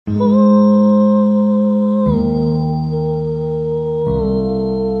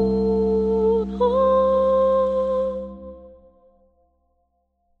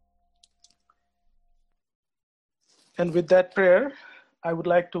And with that prayer, I would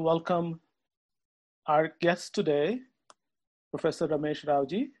like to welcome our guest today, Professor Ramesh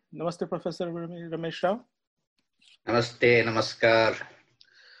Raoji. Namaste, Professor Ramesh Rao. Namaste, namaskar.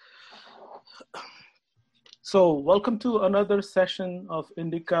 So welcome to another session of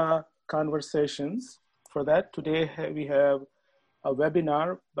Indica Conversations. For that, today we have a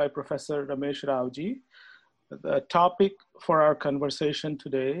webinar by Professor Ramesh Raoji. The topic for our conversation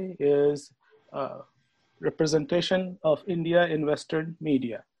today is representation of India in Western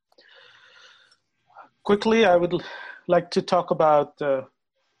media. Quickly, I would like to talk about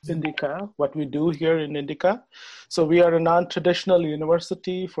Indica, what we do here in Indica. So we are a non-traditional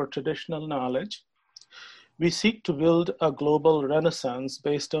university for traditional knowledge. We seek to build a global renaissance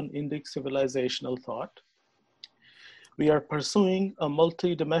based on Indic civilizational thought. We are pursuing a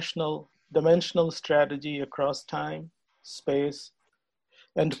multi-dimensional strategy across time, space,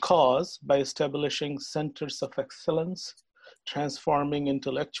 and cause by establishing centers of excellence, transforming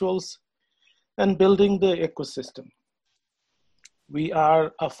intellectuals, and building the ecosystem. We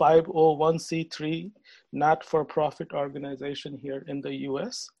are a 501c3 not-for-profit organization here in the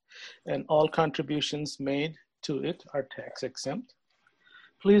US, and all contributions made to it are tax exempt.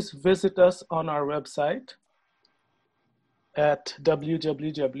 Please visit us on our website at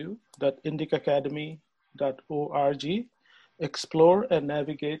www.indicacademy.org. Explore and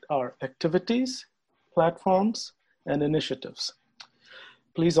navigate our activities, platforms, and initiatives.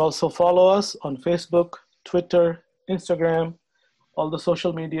 Please also follow us on Facebook, Twitter, Instagram, all the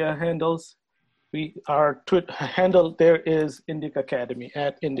social media handles. Our handle there is Indic Academy,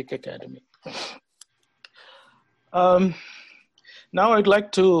 at Indic Academy. Now I'd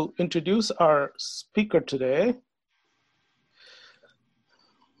like to introduce our speaker today.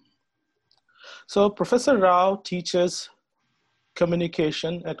 So Professor Rao teaches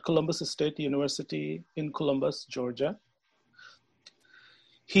communication at Columbus State University in Columbus, Georgia.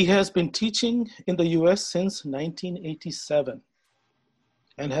 He has been teaching in the US since 1987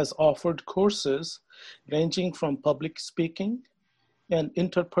 and has offered courses ranging from public speaking and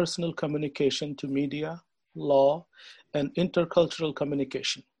interpersonal communication to media, law, and intercultural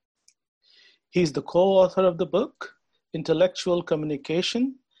communication. He's the co-author of the book, Intellectual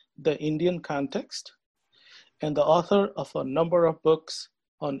Communication, The Indian Context, and the author of a number of books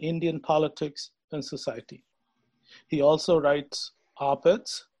on Indian politics and society. He also writes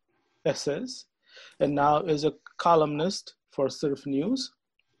op-eds, essays, and now is a columnist for Surf News.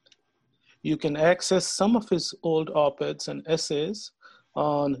 You can access some of his old op-eds and essays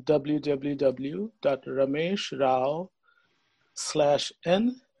on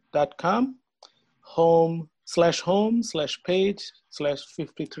www.rameshrao/n.com,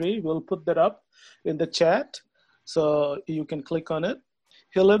 home/page/53. We'll put that up in the chat so you can click on it.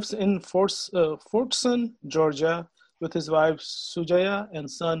 He lives in Fortson, Georgia with his wife Sujaya and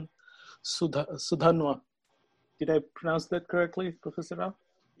son Sudhanwa. Did I pronounce that correctly, Professor Rao?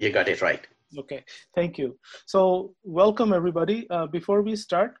 You got it right. Okay, thank you. So welcome everybody. Before we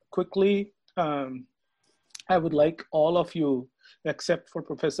start, quickly, I would like all of you, except for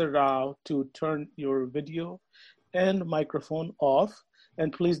Professor Rao, to turn your video and microphone off.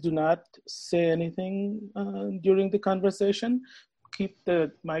 And please do not say anything during the conversation. Keep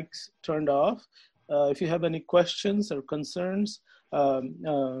the mics turned off. If you have any questions or concerns,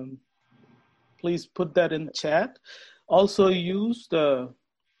 please put that in the chat. Also use the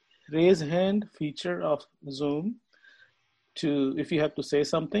raise hand feature of Zoom if you have to say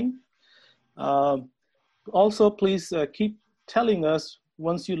something. Also, please keep telling us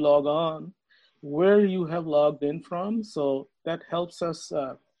once you log on where you have logged in from. So that helps us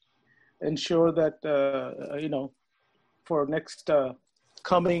ensure that, for next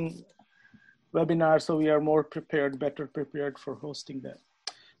coming webinar, so we are more prepared, better prepared for hosting that.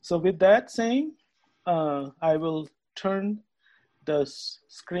 So with that saying, I will turn the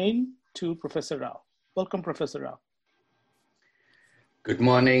screen to Professor Rao. Welcome, Professor Rao. Good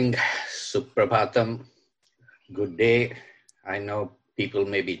morning, Suprabhatam. Good day. I know people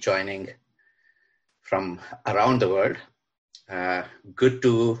may be joining from around the world. Good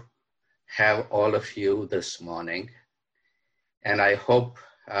to have all of you this morning. And I hope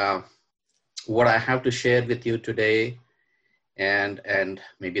what I have to share with you today and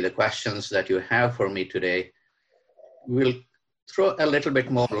maybe the questions that you have for me today will throw a little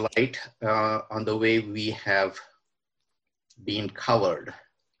bit more light on the way we have been covered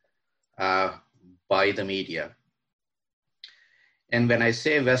by the media. And when I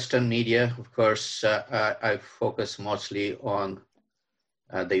say Western media, of course, I focus mostly on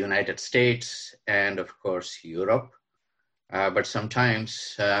the United States and, of course, Europe. But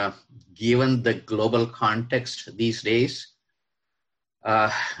sometimes, given the global context these days,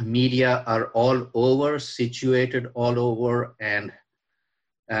 media are all over, situated all over, and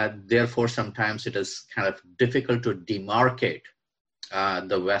therefore sometimes it is kind of difficult to demarcate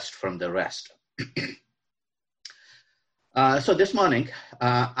the West from the rest. So this morning,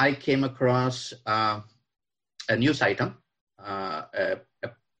 I came across a news item, a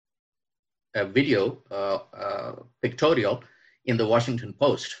video, pictorial in the Washington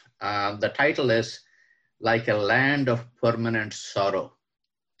Post. The title is "Like a Land of Permanent Sorrow."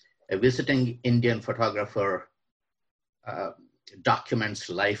 A visiting Indian photographer documents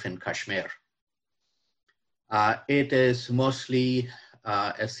life in Kashmir. It is mostly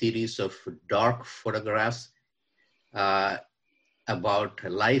a series of dark photographs about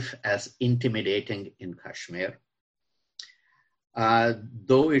life as intimidating in Kashmir.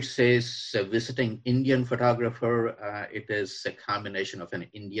 Though it says a visiting Indian photographer, it is a combination of an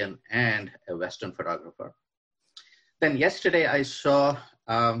Indian and a Western photographer. Then yesterday I saw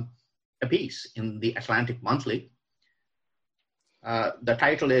a piece in the Atlantic Monthly. The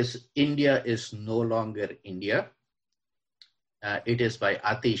title is "India is no longer India." It is by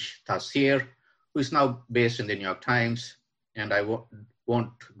Atish Taseer, who is now based in the New York Times, and I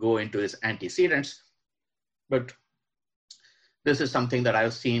won't go into his antecedents, but this is something that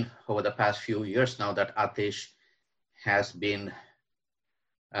I've seen over the past few years now, that Atish has been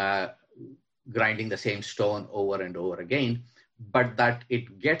grinding the same stone over and over again, but that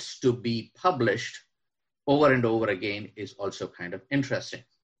it gets to be published over and over again is also kind of interesting.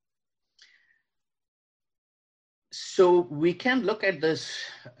 So we can look at this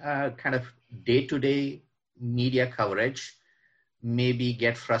kind of day-to-day media coverage, maybe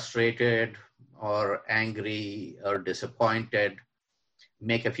get frustrated or angry or disappointed,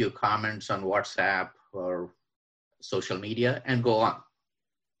 make a few comments on WhatsApp or social media and go on.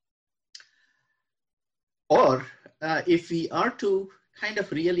 Or if we are to kind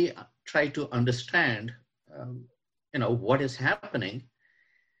of really try to understand, what is happening,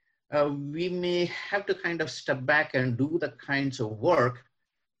 we may have to kind of step back and do the kinds of work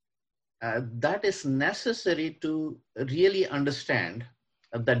that is necessary to really understand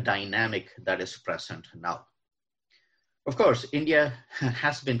the dynamic that is present now. Of course, India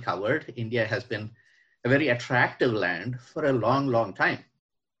has been covered. India has been a very attractive land for a long, long time.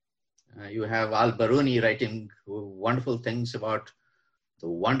 You have Al-Biruni writing wonderful things about the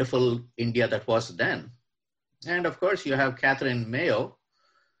wonderful India that was then. And of course, you have Catherine Mayo,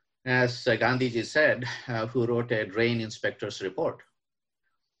 as Gandhiji said, who wrote a drain inspector's report.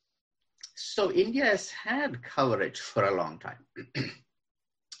 So India has had coverage for a long time.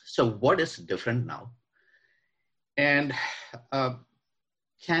 So what is different now? And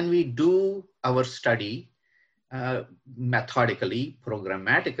can we do our study methodically,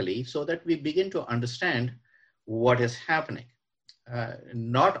 programmatically, so that we begin to understand what is happening?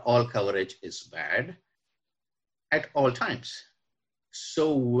 Not all coverage is bad at all times.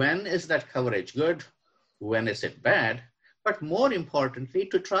 So when is that coverage good? When is it bad? But more importantly,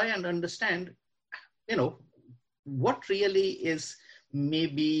 to try and understand, what really is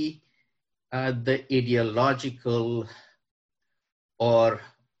maybe the ideological or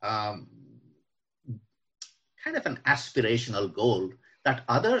kind of an aspirational goal that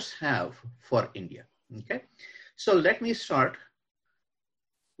others have for India, okay? So let me start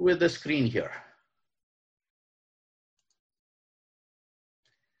with the screen here.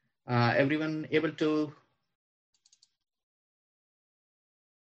 Everyone able to?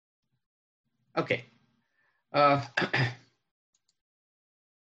 Okay.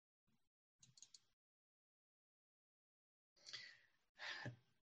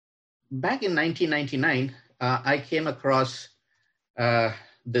 Back in 1999, I came across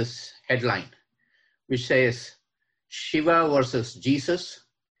this headline, which says, "Shiva versus Jesus,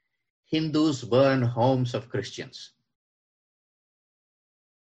 Hindus burn homes of Christians."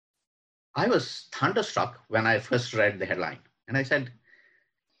 I was thunderstruck when I first read the headline. And I said,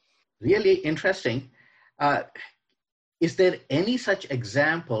 really interesting. Is there any such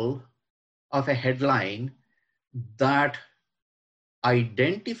example of a headline that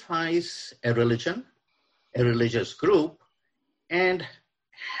identifies a religion, a religious group, and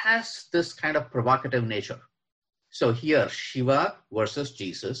has this kind of provocative nature? So here, Shiva versus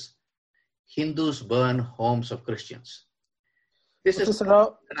Jesus, Hindus burn homes of Christians. Professor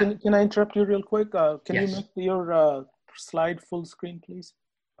Rao, can I interrupt you real quick? Can Yes. you make your slide full screen, please?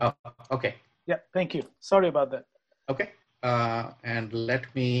 Oh, okay. Yeah, thank you. Sorry about that. Okay. And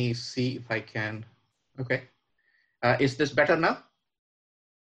let me see if I can. Okay. Is this better now?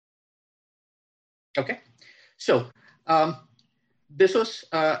 Okay. So This was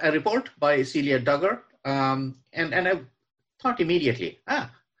a report by Celia Duggar, and I thought immediately,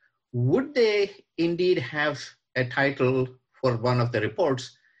 would they indeed have a title for one of the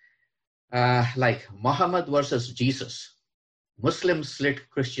reports like Muhammad versus Jesus, Muslims slit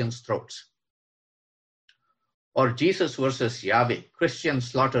Christians' throats, or Jesus versus Yahweh, Christians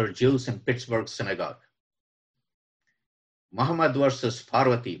slaughter Jews in Pittsburgh synagogue, Muhammad versus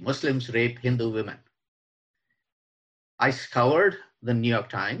Parvati, Muslims rape Hindu women. I scoured the New York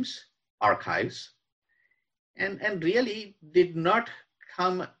Times archives and really did not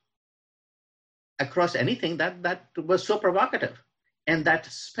come across anything that was so provocative and that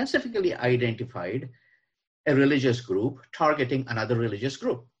specifically identified a religious group targeting another religious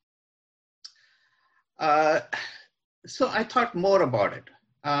group. So I thought more about it.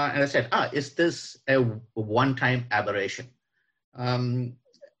 And I said, is this a one-time aberration? And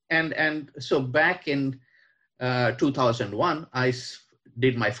so back in 2001, I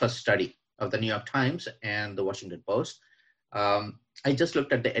did my first study of the New York Times and the Washington Post. I just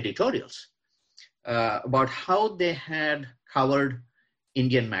looked at the editorials about how they had covered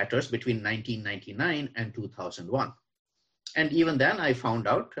Indian matters between 1999 and 2001. And even then I found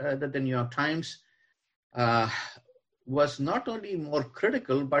out that the New York Times was not only more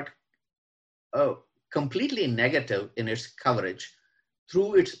critical, but completely negative in its coverage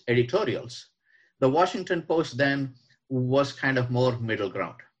through its editorials. The Washington Post then was kind of more middle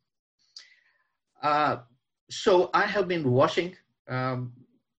ground. So I have been watching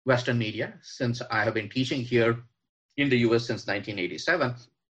Western media since I have been teaching here in the US since 1987.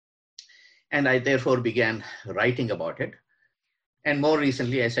 And I therefore began writing about it. And more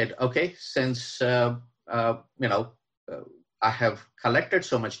recently I said, okay, since I have collected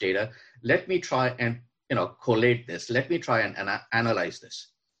so much data, let me try and collate this. Let me try and analyze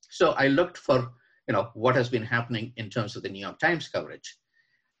this. So I looked for what has been happening in terms of the New York Times coverage.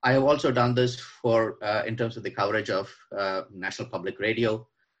 I have also done this for in terms of the coverage of National Public Radio.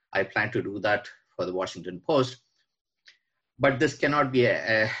 I plan to do that for the Washington Post. But this cannot be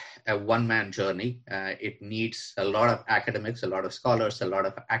a one-man journey. It needs a lot of academics, a lot of scholars, a lot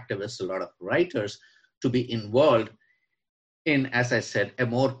of activists, a lot of writers to be involved in, as I said, a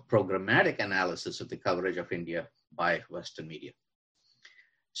more programmatic analysis of the coverage of India by Western media.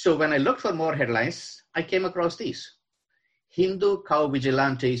 So when I looked for more headlines, I came across these. Hindu cow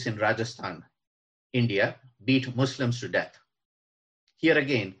vigilantes in Rajasthan, India, beat Muslims to death. Here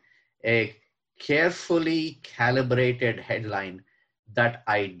again, a carefully calibrated headline that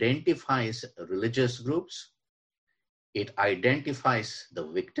identifies religious groups, it identifies the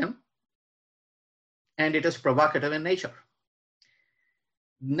victim, and it is provocative in nature.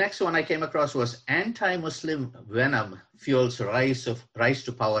 Next one I came across was anti-Muslim venom fuels rise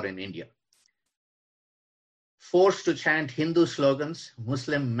to power in India. Forced to chant Hindu slogans,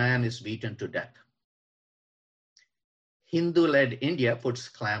 Muslim man is beaten to death. Hindu-led India puts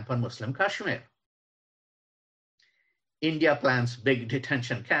clamp on Muslim Kashmir. India plans big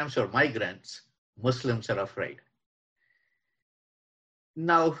detention camps for migrants. Muslims are afraid.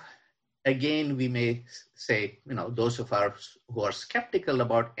 Now, again, we may say, those of us who are skeptical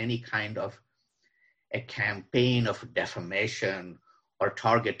about any kind of a campaign of defamation or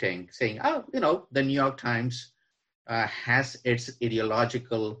targeting, saying, the New York Times has its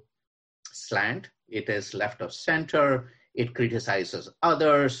ideological slant. It is left of center. It criticizes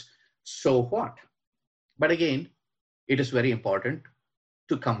others. So what? But again, it is very important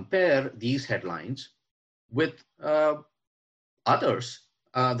to compare these headlines with others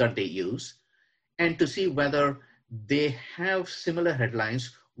that they use and to see whether they have similar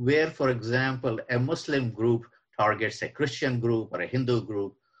headlines where, for example, a Muslim group targets a Christian group or a Hindu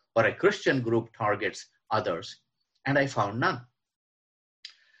group or a Christian group targets others. And I found none.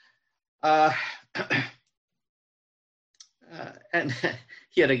 And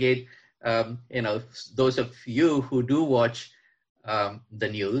here again, those of you who do watch the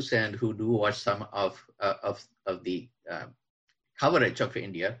news and who do watch some of the coverage of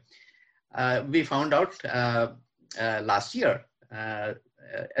India, we found out last year,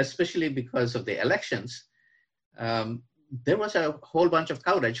 especially because of the elections, there was a whole bunch of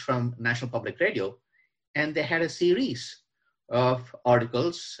coverage from National Public Radio, and they had a series of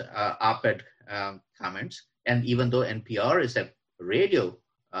articles, op-ed comments, and even though NPR is a radio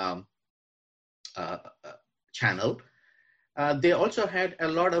channel, they also had a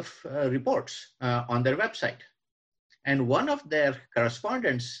lot of reports on their website. And one of their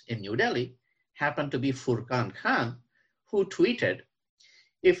correspondents in New Delhi happened to be Furqan Khan, who tweeted,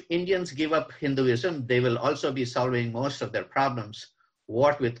 if Indians give up Hinduism, they will also be solving most of their problems,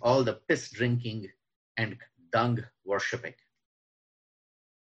 what with all the piss drinking and dung worshipping.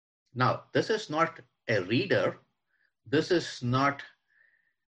 Now, this is not a reader. This is not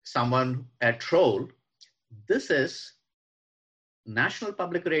someone, a troll. This is National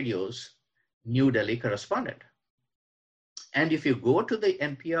Public Radio's New Delhi correspondent. And if you go to the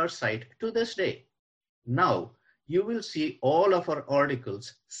NPR site to this day, now you will see all of our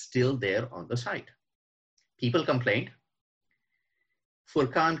articles still there on the site. People complained.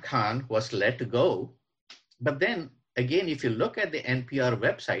 Furqan Khan was let go. But then again, if you look at the NPR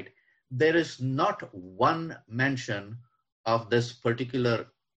website, there is not one mention of this particular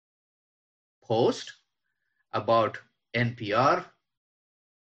post about NPR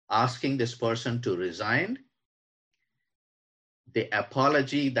asking this person to resign. The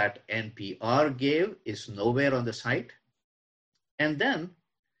apology that NPR gave is nowhere on the site. And then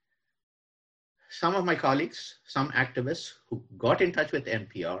some of my colleagues, some activists who got in touch with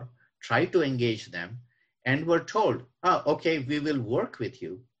NPR, tried to engage them and were told, okay, we will work with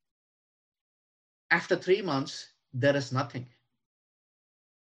you. After 3 months, there is nothing.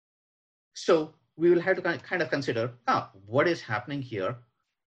 So we will have to kind of consider, what is happening here?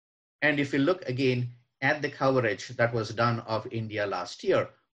 And if you look again at the coverage that was done of India last year,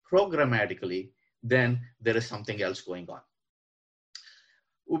 programmatically, then there is something else going on.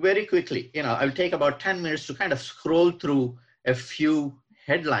 Very quickly, I'll take about 10 minutes to kind of scroll through a few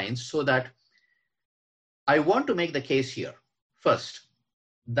headlines so that I want to make the case here, first,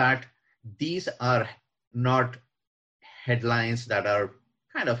 that these are not headlines that are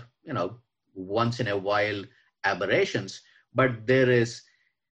kind of, once in a while aberrations, but there is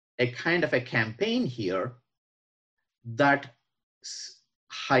a kind of a campaign here that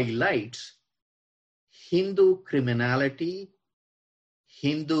highlights Hindu criminality,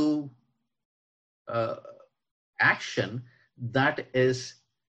 Hindu action that is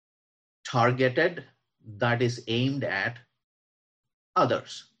targeted, that is aimed at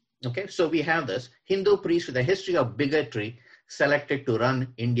others. Okay, so we have this Hindu priest with a history of bigotry selected to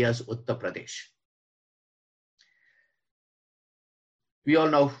run India's Uttar Pradesh. We all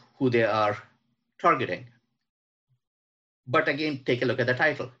know who they are targeting. But again, take a look at the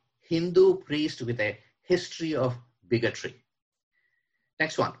title. Hindu priest with a history of bigotry.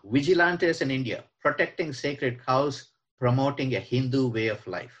 Next one, vigilantes in India, protecting sacred cows, promoting a Hindu way of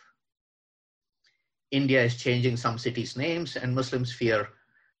life. India is changing some cities' names and Muslims fear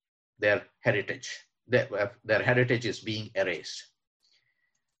their heritage. Their heritage is being erased.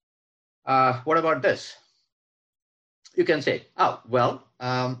 What about this? You can say,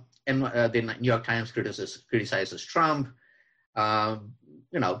 the New York Times criticizes Trump.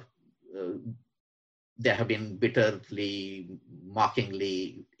 They have been bitterly,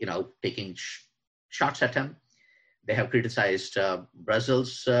 mockingly, taking shots at him. They have criticized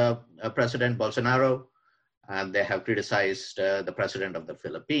Brazil's President Bolsonaro. They have criticized the president of the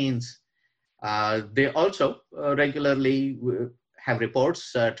Philippines. They also regularly have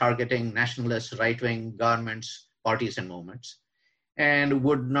reports targeting nationalist right-wing governments, parties, and movements. And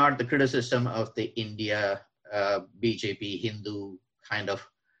would not the criticism of the India BJP Hindu kind of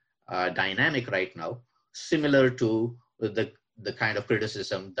dynamic right now, similar to the kind of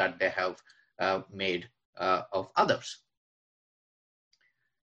criticism that they have made of others?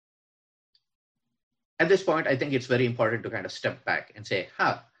 At this point, I think it's very important to kind of step back and say,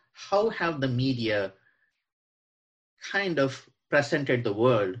 how have the media kind of presented the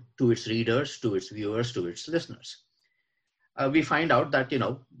world to its readers, to its viewers, to its listeners? We find out that,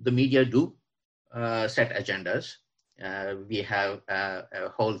 the media do set agendas. We have a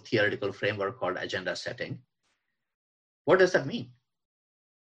whole theoretical framework called agenda setting. What does that mean?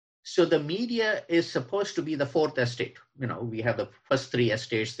 So the media is supposed to be the fourth estate. We have the first three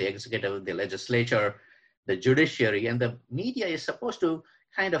estates, the executive, the legislature, the judiciary, and the media is supposed to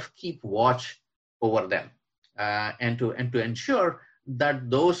kind of keep watch over them and to ensure that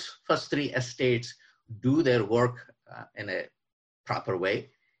those first three estates do their work in a proper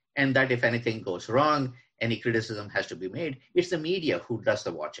way, and that if anything goes wrong, any criticism has to be made. It's the media who does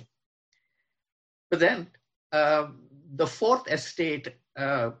the watching. But then the fourth estate,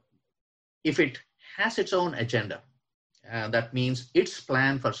 if it has its own agenda, that means its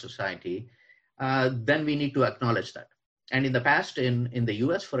plan for society, then we need to acknowledge that. And in the past, in the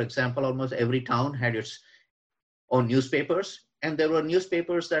US, for example, almost every town had its own newspapers, and there were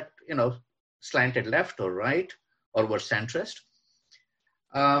newspapers that, slanted left or right or were centrist.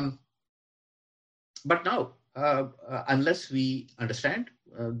 But now, unless we understand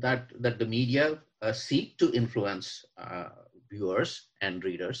that the media seek to influence viewers and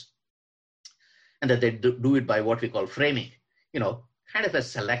readers, and that they do it by what we call framing, kind of a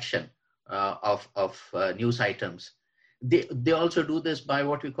selection of news items. They also do this by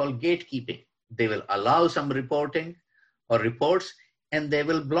what we call gatekeeping. They will allow some reporting or reports, and they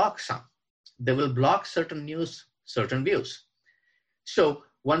will block some. They will block certain news, certain views. So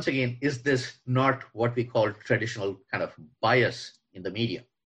once again, is this not what we call traditional kind of bias in the media?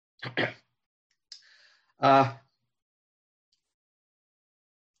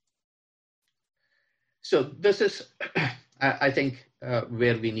 So this is, I think,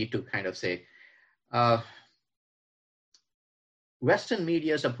 where we need to kind of say, Western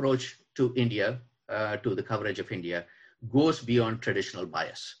media's approach to India, to the coverage of India, goes beyond traditional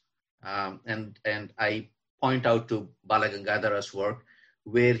bias. And I point out to Bala Gangadhara's work,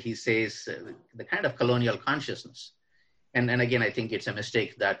 where he says the kind of colonial consciousness. And again, I think it's a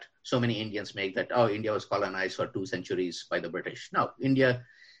mistake that so many Indians make, that, oh, India was colonized for 2 centuries by the British. No, India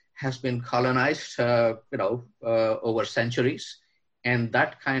has been colonized, over centuries. And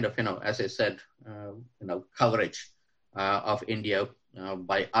that kind of, as I said, coverage of India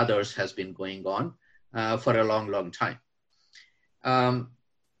by others has been going on for a long, long time. And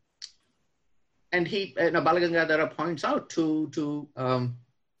Bala Gangadhara points out to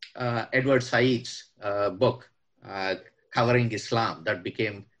Edward Said's book, Covering Islam, that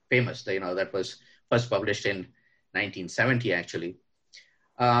became famous. That was first published in 1970, actually.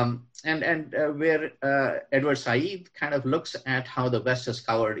 Where Edward Said kind of looks at how the West has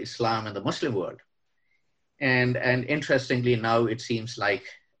covered Islam and the Muslim world. And interestingly, now it seems like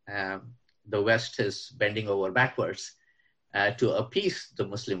the West is bending over backwards to appease the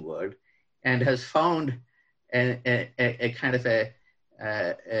Muslim world, and has found a kind of a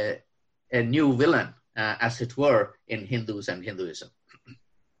new villain, as it were, in Hindus and Hinduism.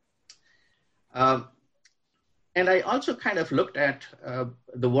 And I also kind of looked at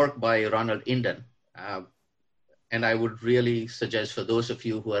the work by Ronald Inden. And I would really suggest, for those of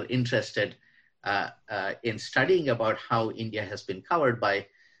you who are interested in studying about how India has been covered by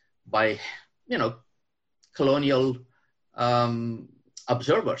colonial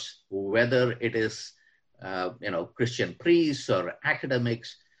observers, whether it is Christian priests or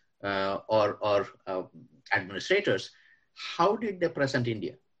academics or administrators, how did they present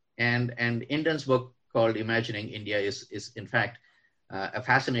India? And Inden's book called Imagining India is in fact a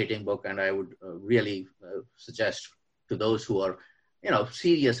fascinating book, and I would really suggest to those who are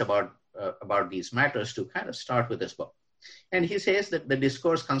serious about these matters to kind of start with this book. And he says that the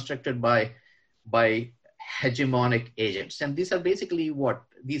discourse constructed by hegemonic agents, and these are basically what?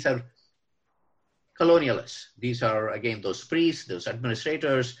 These are colonialists. These are, again, those priests, those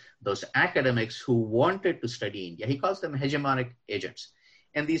administrators, those academics who wanted to study India. He calls them hegemonic agents.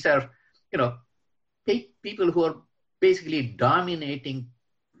 And these are, people who are basically dominating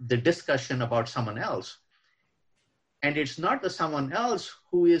the discussion about someone else. And it's not the someone else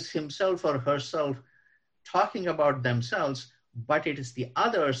who is himself or herself talking about themselves, but it is the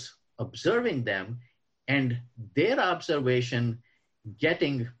others observing them and their observation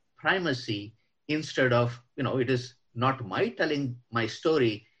getting primacy instead of, it is not my telling my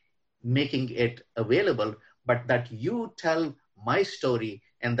story, making it available, but that you tell my story,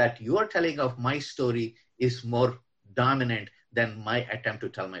 and that your telling of my story is more dominant than my attempt to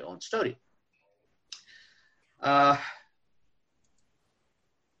tell my own story.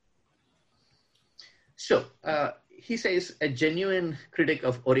 He says a genuine critic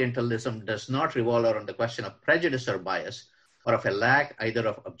of Orientalism does not revolve around the question of prejudice or bias, or of a lack either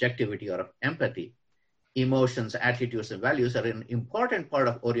of objectivity or of empathy. Emotions, attitudes, and values are an important part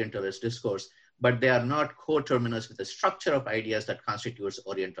of Orientalist discourse, but they are not coterminous with the structure of ideas that constitutes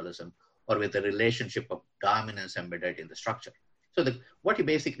Orientalism, or with the relationship of dominance embedded in the structure. So what he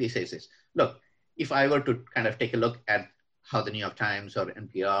basically says is, look, if I were to kind of take a look at how the New York Times or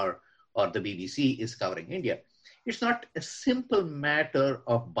NPR or the BBC is covering India, it's not a simple matter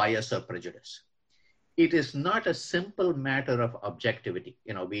of bias or prejudice. It is not a simple matter of objectivity.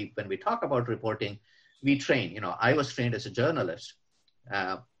 When we talk about reporting, we train. I was trained as a journalist.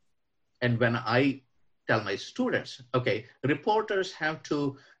 And when I tell my students, okay, reporters have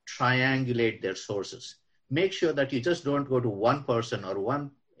to triangulate their sources. Make sure that you just don't go to one person or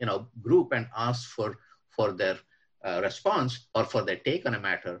one group and ask for their response or for their take on a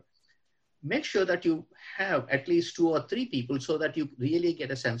matter. Make sure that you have at least 2 or 3 people so that you really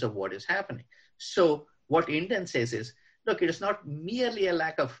get a sense of what is happening. So what Inden says is, look, it is not merely a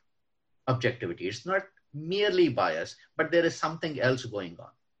lack of objectivity. It's not merely bias, but there is something else going on.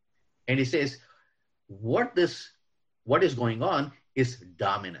 And he says, what is going on is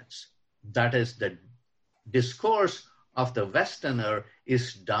dominance. That is, the discourse of the Westerner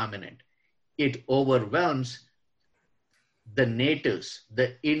is dominant. It overwhelms the natives,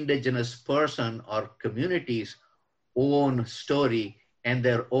 the indigenous person or community's own story and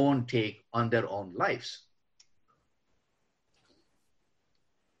their own take on their own lives.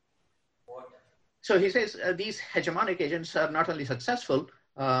 So he says these hegemonic agents are not only successful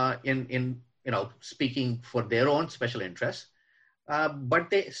in speaking for their own special interests, but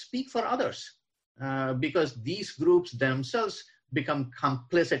they speak for others because these groups themselves become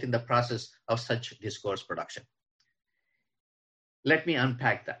complicit in the process of such discourse production. Let me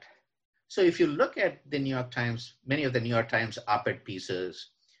unpack that. So if you look at the New York Times, many of the New York Times op-ed pieces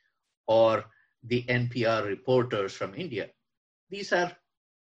or the NPR reporters from India, these are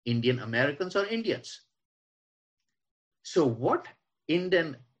Indian Americans or Indians. So what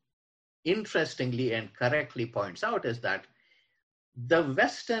Indian interestingly and correctly points out is that the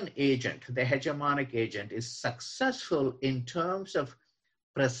Western agent, the hegemonic agent, is successful in terms of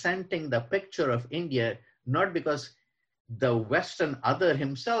presenting the picture of India, not because the Western other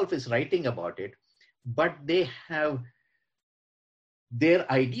himself is writing about it, but they have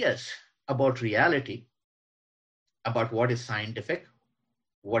their ideas about reality, about what is scientific,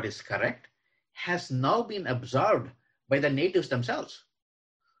 what is correct, has now been absorbed by the natives themselves.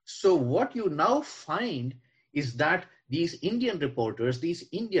 So what you now find is that these Indian reporters, these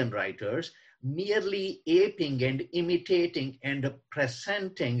Indian writers, merely aping and imitating and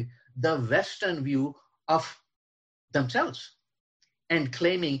presenting the Western view of themselves and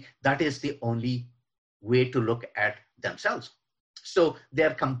claiming that is the only way to look at themselves. So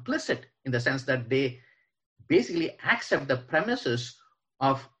they're complicit in the sense that they basically accept the premises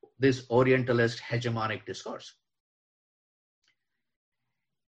of this Orientalist hegemonic discourse.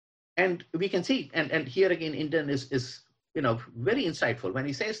 And we can see, and here again, Indian is very insightful when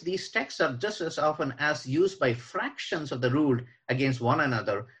he says these texts are just as often as used by fractions of the ruled against one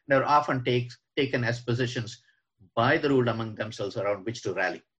another. They're often taken as positions by the ruled among themselves around which to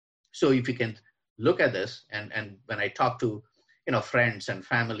rally. So if you can look at this, and when I talk to friends and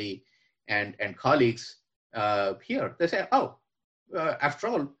family and colleagues here, they say, oh, after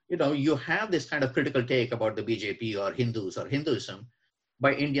all, you have this kind of critical take about the BJP or Hindus or Hinduism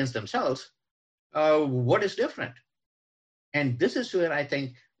by Indians themselves. What is different? And this is where I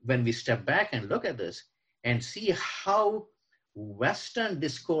think when we step back and look at this and see how Western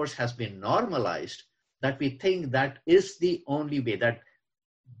discourse has been normalized, that we think that is the only way,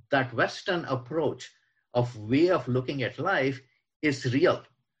 that Western approach of way of looking at life is real,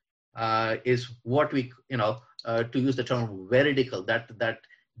 is what we, to use the term veridical, that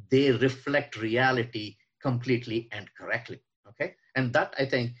they reflect reality completely and correctly. Okay, and that I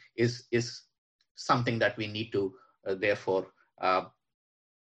think is something that we need to therefore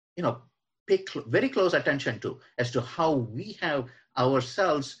pay very close attention to, as to how we have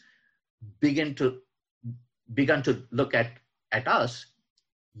ourselves begun to look at us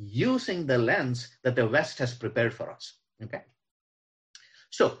using the lens that the West has prepared for us. Okay,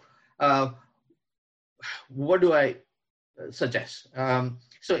 so what do I suggest?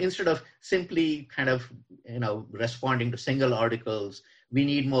 So instead of simply kind of responding to single articles, we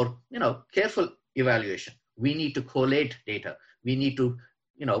need more careful evaluation. We need to collate data. We need to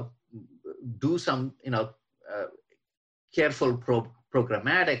do some careful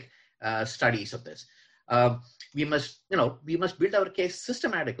programmatic studies of this. We must build our case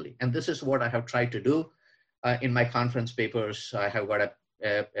systematically, and this is what I have tried to do in my conference papers. I have got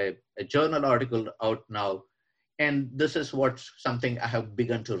a journal article out now, and this is something I have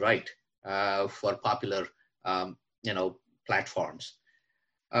begun to write for popular platforms.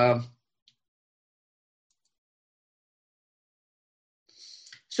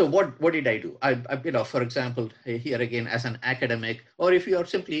 So what did I do? I for example, here again, as an academic, or if you are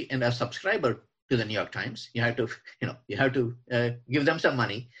simply a subscriber to the New York Times, you have to give them some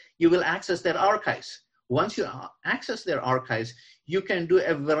money. You will access their archives. Once you access their archives, you can do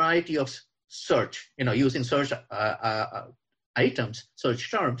a variety of search, using search items, search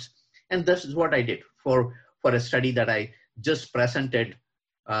terms, and this is what I did for a study that I just presented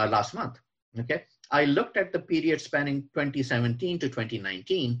last month. Okay. I looked at the period spanning 2017 to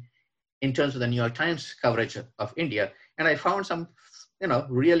 2019 in terms of the New York Times coverage of India, and I found some,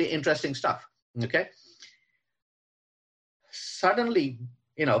 really interesting stuff. Okay. Suddenly,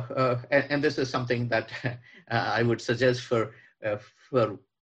 and this is something that I would suggest to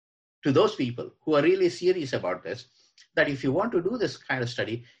those people who are really serious about this, that if you want to do this kind of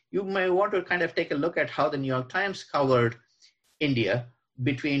study, you may want to kind of take a look at how the New York Times covered India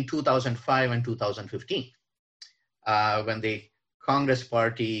between 2005 and 2015, when the Congress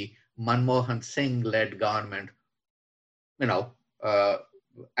Party, Manmohan Singh-led government,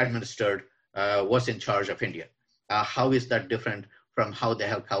 administered, was in charge of India. how is that different from how they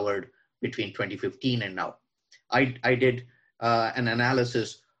have covered between 2015 and now? I did an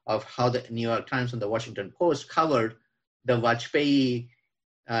analysis of how the New York Times and the Washington Post covered the Vajpayee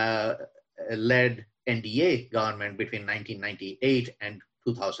led NDA government between 1998 and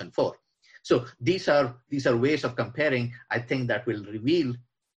 2004. So these are ways of comparing. I think that will reveal,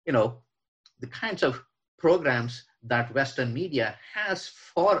 the kinds of programs that Western media has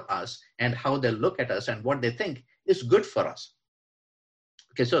for us and how they look at us and what they think is good for us.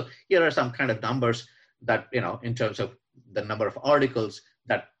 Okay, so here are some kind of numbers that, in terms of the number of articles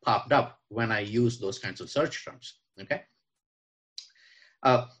that popped up when I use those kinds of search terms, okay?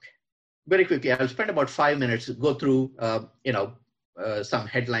 Very quickly, I'll spend about 5 minutes to go through, some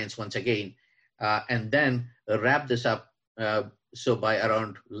headlines once again, and then wrap this up. So by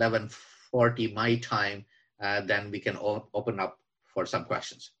around 11:40 my time, then we can open up for some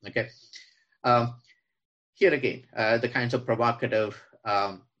questions, okay? Here again, the kinds of provocative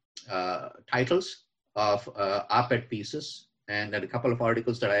titles of op-ed pieces, and a couple of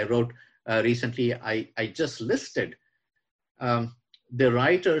articles that I wrote recently. I just listed the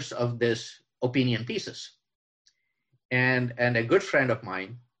writers of this opinion pieces. And a good friend of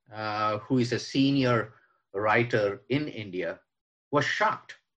mine, who is a senior writer in India, was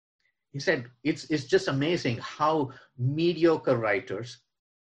shocked. He said, it's just amazing how mediocre writers,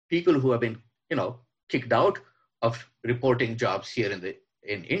 people who have been, kicked out of reporting jobs here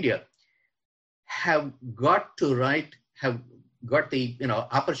in India, have got the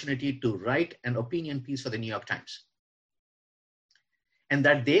opportunity to write an opinion piece for the New York Times. And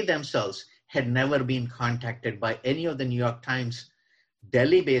that they themselves had never been contacted by any of the New York Times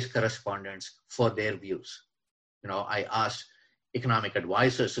Delhi-based correspondents for their views. I asked economic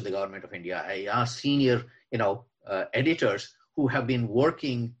advisors to the government of India. I asked senior, editors who have been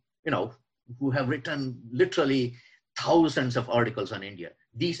working, who have written literally thousands of articles on India.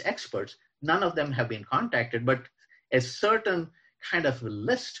 These experts, none of them have been contacted, but a certain kind of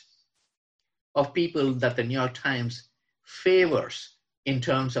list of people that the New York Times favors in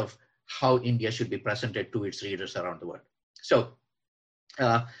terms of how India should be presented to its readers around the world. So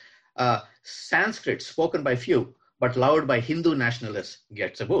Sanskrit, spoken by few, but loved by Hindu nationalists,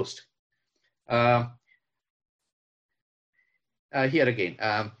 gets a boost. Here again,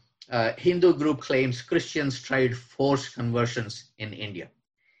 Hindu group claims Christians tried forced conversions in India.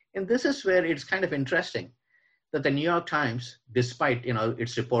 And this is where it's kind of interesting that the New York Times, despite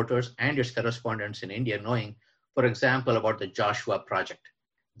its reporters and its correspondents in India knowing, for example, about the Joshua Project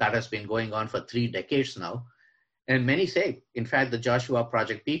that has been going on for 3 decades now, and many say, in fact, the Joshua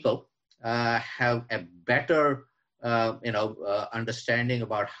Project people have a better, understanding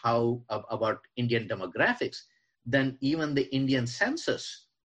about about Indian demographics than even the Indian census,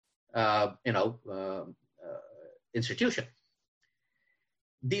 institution.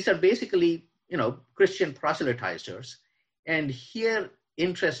 These are basically, Christian proselytizers. And here,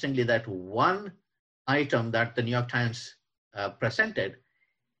 interestingly, that one item that the New York Times presented,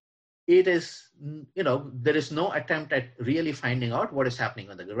 it is, there is no attempt at really finding out what is happening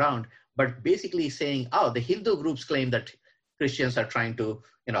on the ground, but basically saying, the Hindu groups claim that Christians are trying to,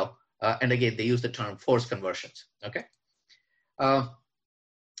 and again, they use the term forced conversions, okay?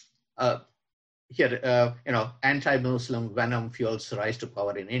 Here, anti-Muslim venom fuels rise to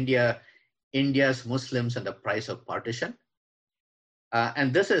power in India, India's Muslims and the price of partition.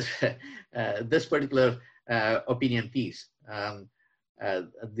 And this is, this particular opinion piece,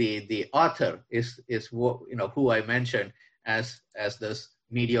 the author is who I mentioned as this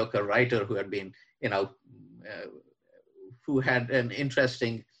mediocre writer who had been, who had an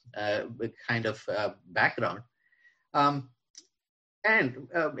interesting kind of background.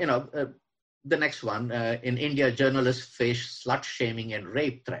 The next one, in India, journalists face slut shaming and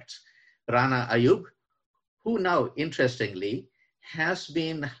rape threats. Rana Ayub, who now, interestingly, has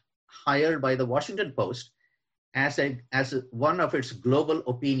been hired by the Washington Post as one of its global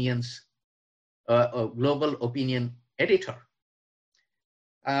opinion editor.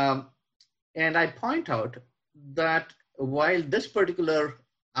 And I point out that while this particular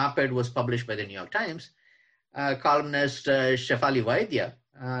op-ed was published by the New York Times, columnist Shefali Vaidya,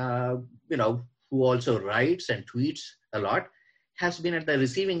 who also writes and tweets a lot, has been at the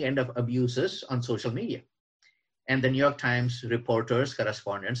receiving end of abuses on social media. And the New York Times reporters,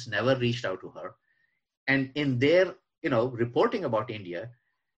 correspondents never reached out to her. And in their, reporting about India,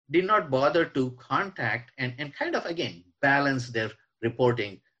 did not bother to contact and kind of, again, balance their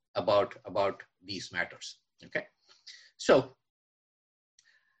reporting about these matters, okay? So,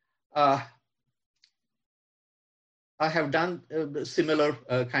 I have done similar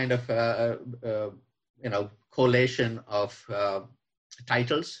kind of collation of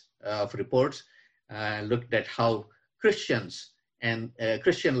titles of reports, looked at how Christians and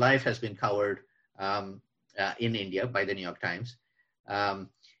Christian life has been covered in India by the New York Times.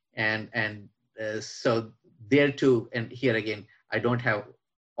 So there too, and here again, I don't have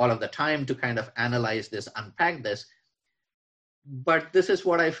all of the time to kind of analyze this, unpack this, but this is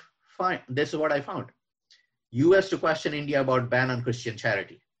what I found. US to question India about ban on Christian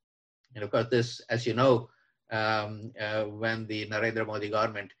charity. And of course, this, as you know, when the Narendra Modi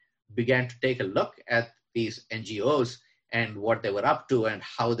government began to take a look at these NGOs and what they were up to and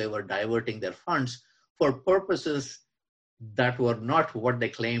how they were diverting their funds for purposes that were not what they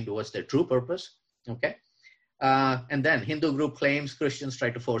claimed was their true purpose, okay? And then Hindu group claims Christians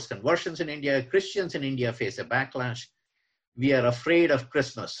try to force conversions in India. Christians in India face a backlash. We are afraid of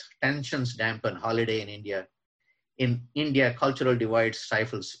Christmas. Tensions dampen holiday in India. In India, cultural divide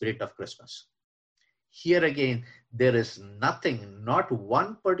stifles spirit of Christmas. Here again, there is nothing, not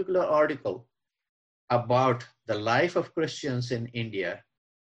one particular article about the life of Christians in India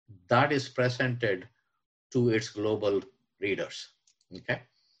that is presented to its global readers, okay?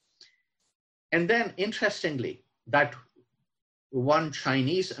 And then interestingly, that one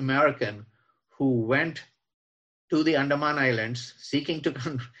Chinese American who went to the Andaman Islands seeking to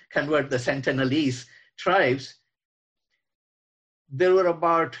convert the Sentinelese tribes, there were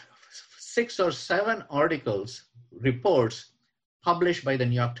about 6 or 7 articles, reports published by the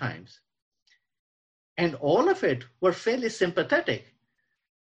New York Times. And all of it were fairly sympathetic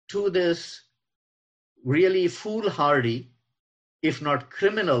to this really foolhardy, if not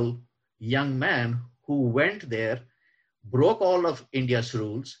criminal, young man who went there, broke all of India's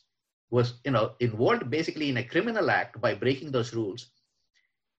rules, was involved basically in a criminal act by breaking those rules.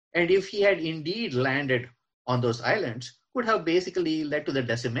 And if he had indeed landed on those islands, would have basically led to the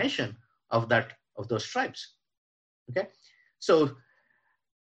decimation of those tribes. Okay, so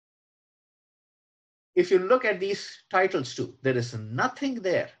if you look at these titles too, there is nothing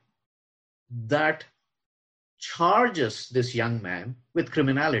there that charges this young man with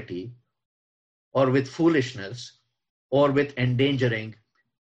criminality or with foolishness or with endangering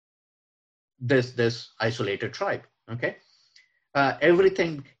this isolated tribe. Okay,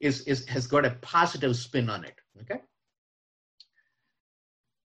 everything has got a positive spin on it. Okay.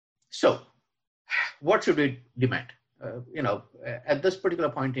 So, what should we demand? At this particular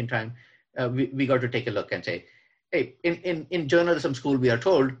point in time, we got to take a look and say, hey, in journalism school, we are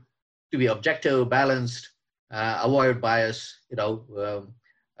told to be objective, balanced, avoid bias,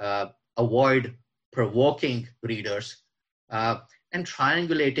 avoid provoking readers, and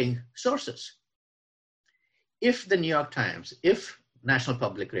triangulating sources. If the New York Times, if National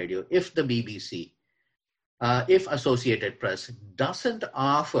Public Radio, if the BBC, if Associated Press doesn't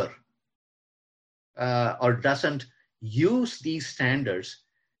offer or doesn't use these standards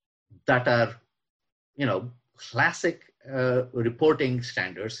that are, classic reporting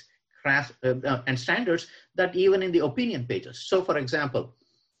standards, and standards that even in the opinion pages. So for example,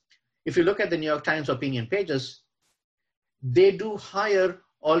 if you look at the New York Times opinion pages, they do hire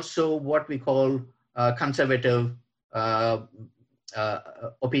also what we call conservative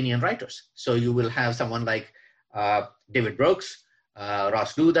opinion writers. So you will have someone like David Brooks,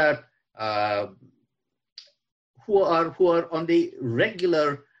 Ross Douthat, who are on the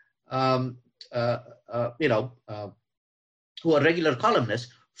regular, who are regular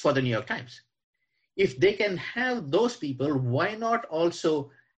columnists for the New York Times. If they can have those people, why not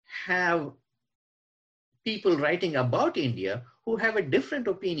also have people writing about India who have a different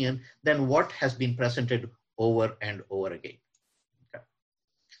opinion than what has been presented over and over again?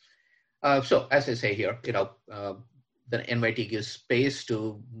 Okay. So as I say here, the NYT gives space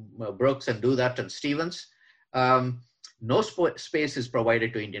to Brooks and Douthat and Stevens. No space is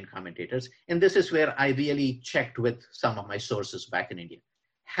provided to Indian commentators. And this is where I really checked with some of my sources back in India.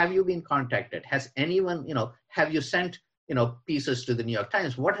 Have you been contacted? Has anyone, have you sent, pieces to the New York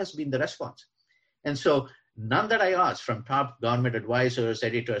Times? What has been the response? And so none that I asked from top government advisors,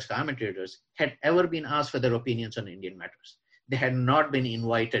 editors, commentators had ever been asked for their opinions on Indian matters. They had not been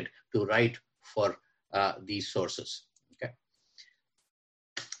invited to write for these sources. Okay.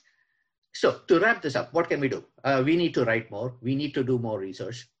 So to wrap this up, what can we do? We need to write more. We need to do more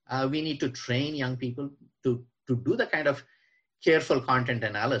research. We need to train young people to do the kind of careful content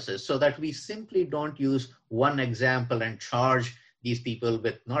analysis so that we simply don't use one example and charge these people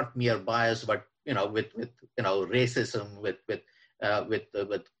with not mere bias, but with racism, with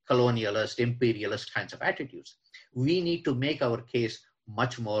colonialist, imperialist kinds of attitudes. We need to make our case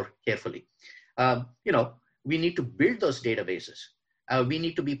much more carefully. We need to build those databases. We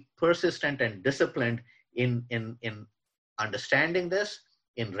need to be persistent and disciplined in understanding this,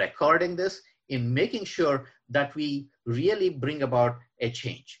 in recording this, in making sure that we really bring about a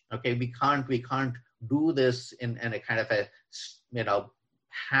change. Okay, we can't do this in a kind of a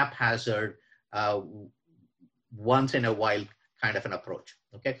haphazard, once in a while kind of an approach.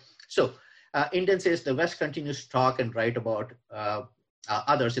 Okay, so Indian says the West continues to talk and write about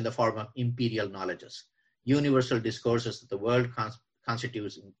others in the form of imperial knowledges, universal discourses that the world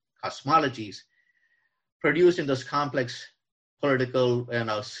constitutes in cosmologies, produced in those complex political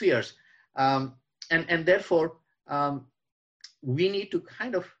spheres. And therefore, we need to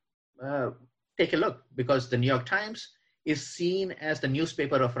kind of take a look, because the New York Times is seen as the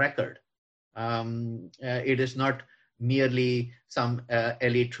newspaper of record. It is not merely some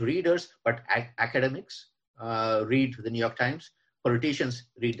elite readers, but academics read the New York Times, politicians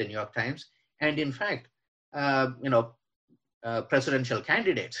read the New York Times, and in fact, presidential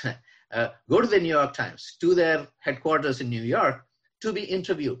candidates go to the New York Times, to their headquarters in New York, to be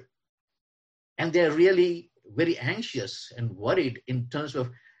interviewed. And they're really very anxious and worried in terms of,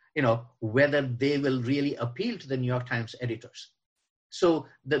 whether they will really appeal to the New York Times editors. So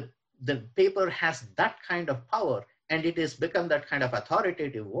the paper has that kind of power, and it has become that kind of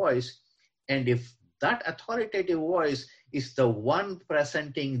authoritative voice. And if that authoritative voice is the one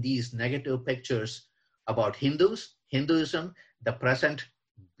presenting these negative pictures about Hinduism, the present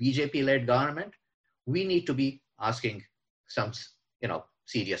BJP-led government, we need to be asking some,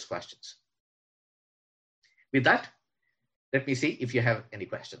 serious questions. With that, let me see if you have any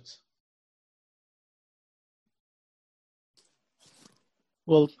questions.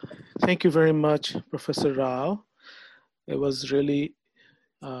 Well, thank you very much, Professor Rao. It was really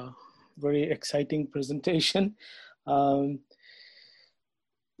a very exciting presentation.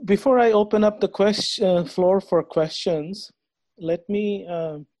 Before I open up the floor for questions, let me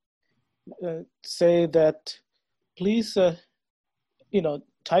say that please,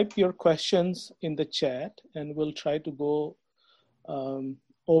 type your questions in the chat, and we'll try to go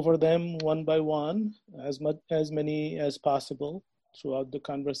over them one by one, as many as possible throughout the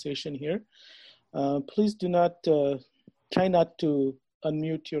conversation here. Please do not, try not to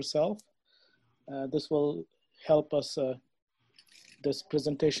unmute yourself. This will help us, this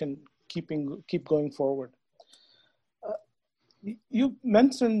presentation keep going forward. You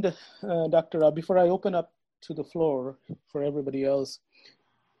mentioned, Dr. Rao, before I open up to the floor for everybody else,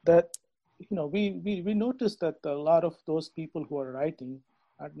 that we noticed that a lot of those people who are writing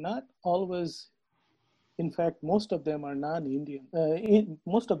are not always, in fact, most of them are non-Indian.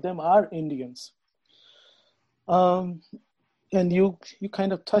 Most of them are Indians. And you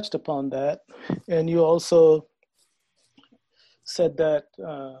kind of touched upon that, and you also said that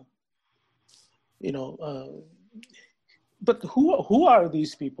but who are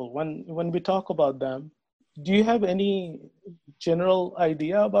these people? When we talk about them, do you have any general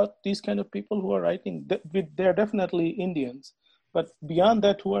idea about these kind of people who are writing? They're definitely Indians, but beyond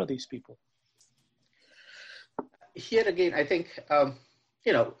that, who are these people? Here again, I think,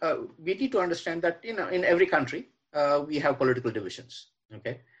 we need to understand that, in every country, we have political divisions,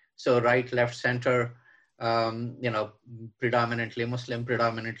 okay? So right, left, center, predominantly Muslim,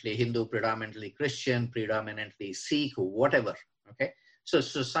 predominantly Hindu, predominantly Christian, predominantly Sikh, whatever, okay? So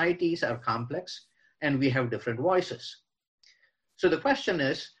societies are complex, and we have different voices. So the question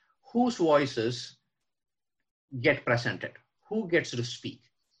is, whose voices get presented? Who gets to speak?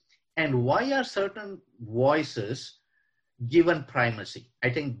 And why are certain voices given primacy?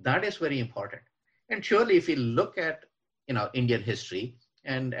 I think that is very important. And surely if we look at, Indian history,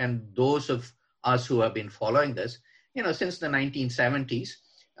 and those of us who have been following this, since the 1970s,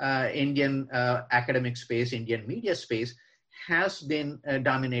 Indian academic space, Indian media space has been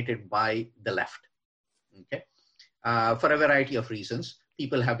dominated by the left. Okay, for a variety of reasons,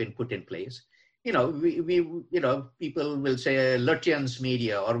 people have been put in place. People will say Lutyens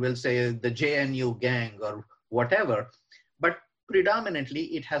media, or will say the JNU gang, or whatever, but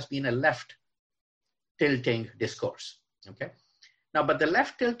predominantly it has been a left tilting discourse. Okay, now, but the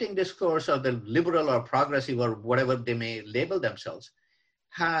left tilting discourse, or the liberal or progressive, or whatever they may label themselves,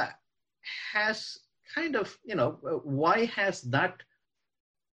 has kind of, why has that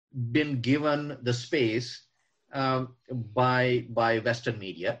been given the space by Western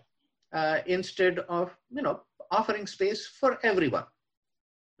media instead of offering space for everyone?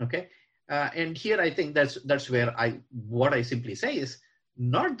 Okay, and here I think that's where what I simply say is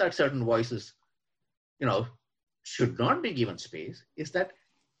not that certain voices should not be given space, is that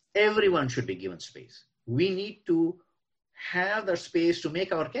everyone should be given space. We need to have the space to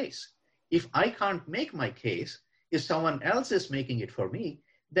make our case. If I can't make my case, if someone else is making it for me,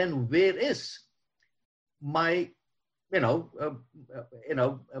 then where is my,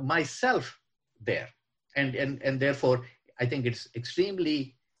 myself there? And therefore, I think it's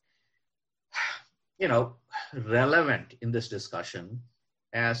extremely, relevant in this discussion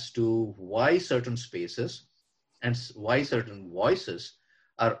as to why certain spaces and why certain voices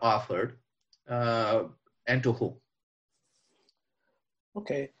are offered and to whom.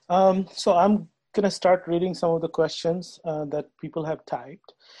 Okay, so I'm going to start reading some of the questions that people have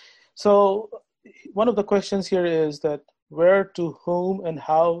typed. So one of the questions here is that where, to whom, and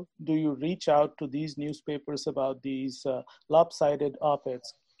how do you reach out to these newspapers about these lopsided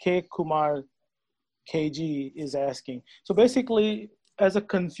op-eds? K. Kumar KG is asking. So basically, as a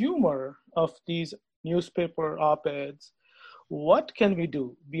consumer of these newspaper op-eds, what can we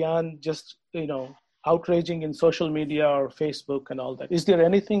do beyond just, outraging in social media or Facebook and all that? Is there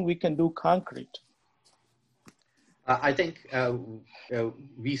anything we can do concrete? I think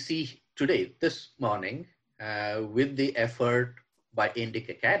we see today, this morning, with the effort by Indic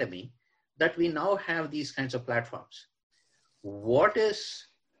Academy, that we now have these kinds of platforms. What is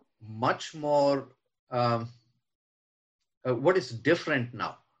much more, what is different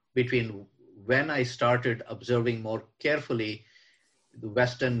now between when I started observing more carefully the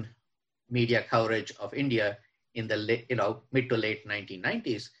Western media coverage of India in the mid to late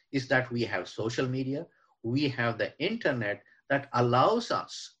 1990s, is that we have social media, we have the internet that allows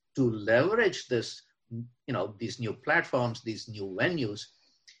us to leverage this, these new platforms, these new venues.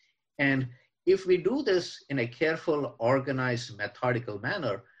 And if we do this in a careful, organized, methodical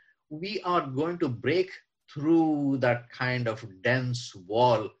manner, we are going to break through that kind of dense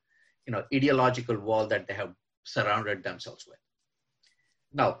wall, ideological wall that they have surrounded themselves with.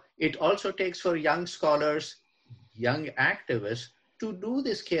 Now, it also takes for young scholars, young activists to do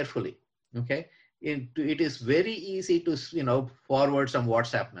this carefully, okay? It is very easy to, forward some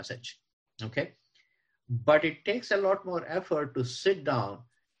WhatsApp message, okay? But it takes a lot more effort to sit down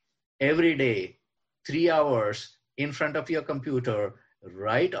every day, 3 hours in front of your computer,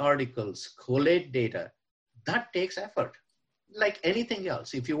 write articles, collate data. That takes effort. Like anything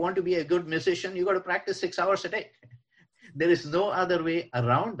else, if you want to be a good musician, you got to practice 6 hours a day. There is no other way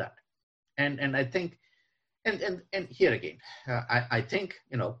around that. And I think, and here again, I think,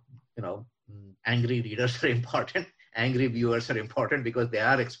 angry readers are important, angry viewers are important because they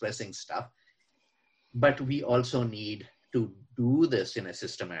are expressing stuff. But we also need to do this in a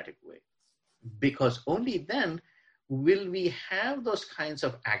systematic way, because only then will we have those kinds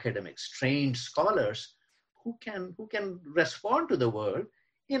of academics, trained scholars who can respond to the world,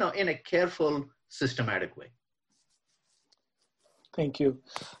 in a careful, systematic way. Thank you.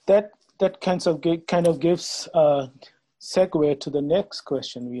 That kind of gives a segue to the next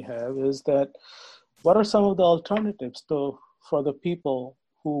question we have, is that what are some of the alternatives for the people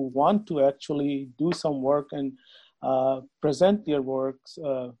who want to actually do some work and present their works,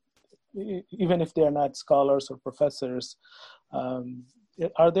 even if they are not scholars or professors?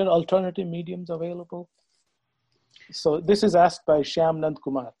 Are there alternative mediums available? So this is asked by Shyam Nand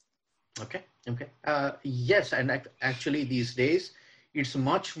Kumar. Okay. Yes, and actually these days, it's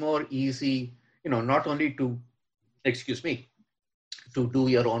much more easy, not only to do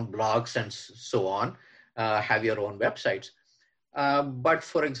your own blogs and so on, have your own websites. But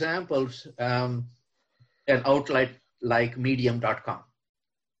for example, an outlet like medium.com,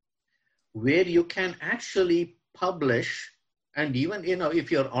 where you can actually publish, and even,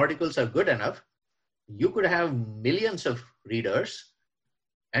 if your articles are good enough, you could have millions of readers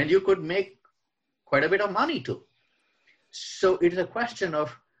and you could make quite a bit of money too. So it's a question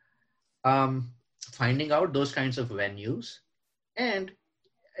of finding out those kinds of venues. And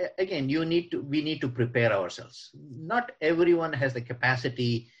again, we need to prepare ourselves. Not everyone has the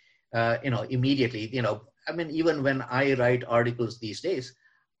capacity, immediately, even when I write articles these days,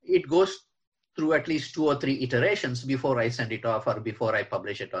 it goes through at least 2 or 3 iterations before I send it off, or before I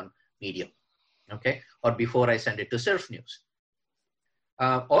publish it on Medium, okay? Or before I send it to Surf News.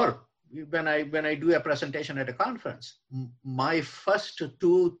 Or when I do a presentation at a conference, my first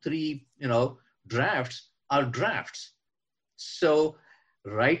 2, 3, drafts are drafts. So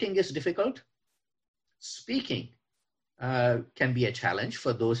writing is difficult. Speaking can be a challenge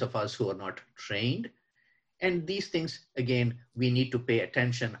for those of us who are not trained. And these things, again, we need to pay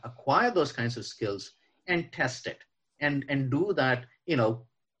attention, acquire those kinds of skills, and test it, and do that,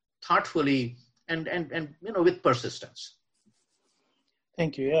 thoughtfully and with persistence.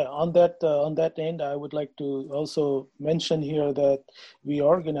 Thank you. Yeah, on that end, I would like to also mention here that we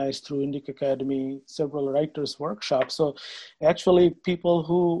organized through Indic Academy several writers' workshops. So actually, people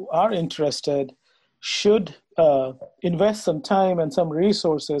who are interested should invest some time and some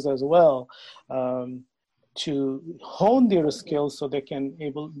resources as well to hone their skills so they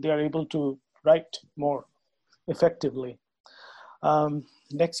are able to write more effectively.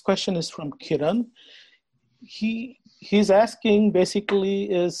 Next question is from Kiran. He's asking basically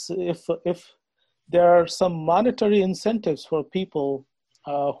is if there are some monetary incentives for people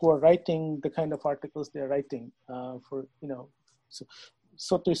who are writing the kind of articles they're writing for,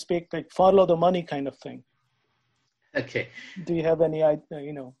 so to speak, like follow the money kind of thing. Okay. Do you have any,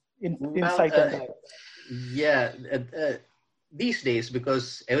 insight on that? Yeah. These days,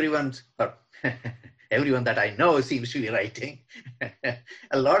 because everyone that I know seems to be writing,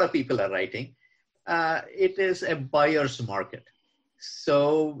 a lot of people are writing, it is a buyer's market.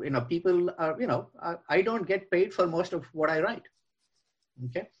 So, people are, I don't get paid for most of what I write.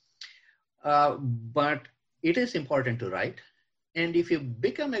 Okay. But it is important to write. And if you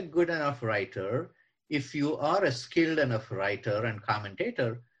become a good enough writer, if you are a skilled enough writer and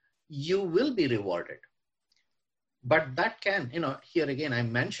commentator, you will be rewarded. But that can, here again, I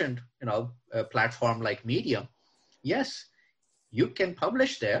mentioned, a platform like Medium. Yes, you can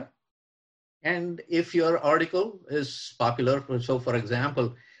publish there. And if your article is popular, so for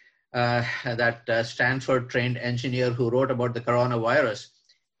example, that Stanford trained engineer who wrote about the coronavirus,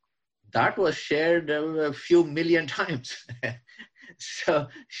 that was shared a few million times. So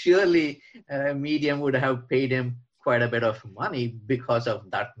surely Medium would have paid him quite a bit of money because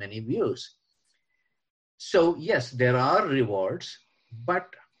of that many views. So yes, there are rewards, but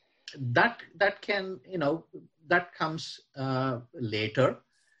that can, that comes later.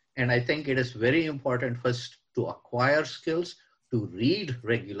 And I think it is very important first to acquire skills, to read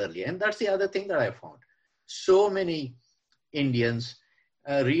regularly. And that's the other thing that I found. So many Indians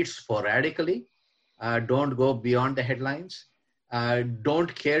read sporadically, don't go beyond the headlines,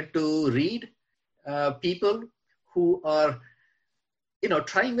 don't care to read people who are,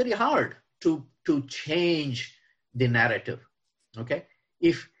 trying very hard to change the narrative. Okay.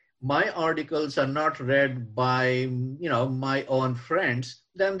 If my articles are not read by, my own friends,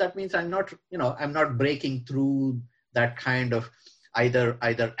 then that means I'm not breaking through that kind of either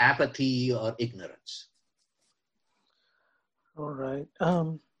apathy or ignorance. All right.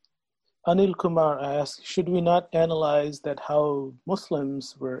 Anil Kumar asks, should we not analyze that how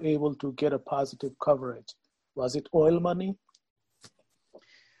Muslims were able to get a positive coverage? Was it oil money?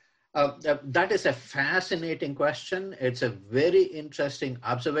 That is a fascinating question. It's a very interesting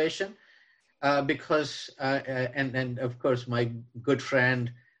observation because, and of course, my good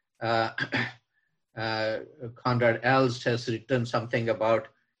friend Konrad Elst has written something about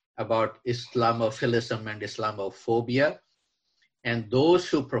Islamophilism and Islamophobia. And those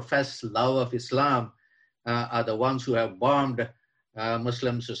who profess love of Islam are the ones who have bombed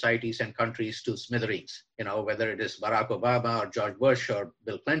Muslim societies and countries to smithereens, whether it is Barack Obama or George Bush or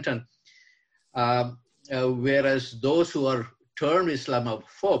Bill Clinton. Whereas those who are termed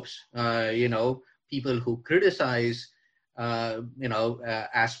Islamophobes, people who criticize,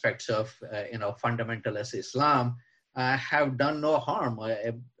 aspects of, fundamentalist Islam, have done no harm,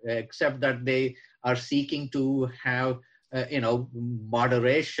 except that they are seeking to have,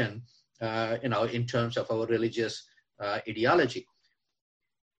 moderation, in terms of our religious ideology.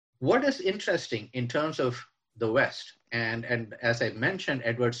 What is interesting in terms of the West, and as I mentioned,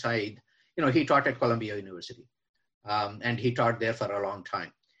 Edward Said, he taught at Columbia University, and he taught there for a long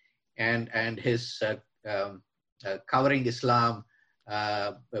time, and his covering Islam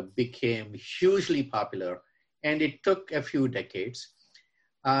became hugely popular, and it took a few decades.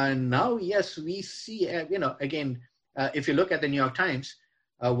 Now, yes, we see, again, if you look at the New York Times,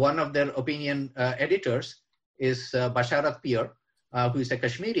 one of their opinion editors is Basharat Peer, who is a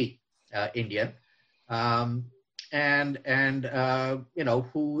Kashmiri Indian, and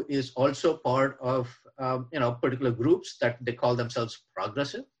who is also part of particular groups that they call themselves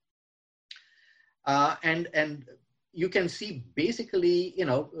progressive, and you can see basically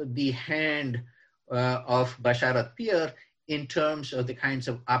the hand of Basharat Peer in terms of the kinds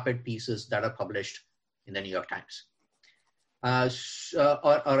of op-ed pieces that are published in the New York Times.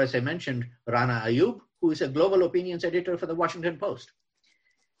 Or as I mentioned, Rana Ayub, who is a global opinions editor for the Washington Post.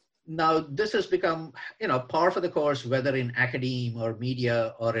 Now, this has become, par for the course, whether in academia or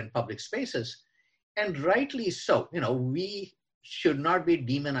media or in public spaces, and rightly so. We should not be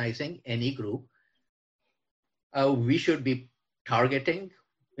demonizing any group. We should be targeting,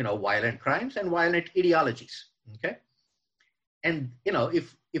 violent crimes and violent ideologies. Okay, and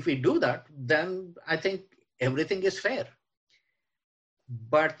if we do that, then I think everything is fair.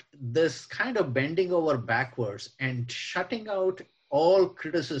 But this kind of bending over backwards and shutting out all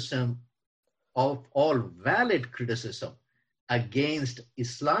criticism of all valid criticism against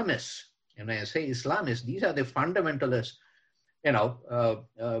Islamists. And when I say Islamists, these are the fundamentalists,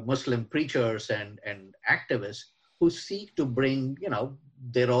 Muslim preachers and activists who seek to bring,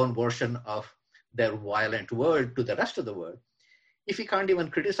 their own version of their violent world to the rest of the world. If we can't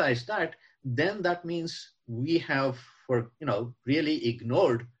even criticize that, then that means we have, really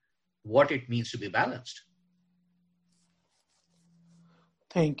ignored what it means to be balanced.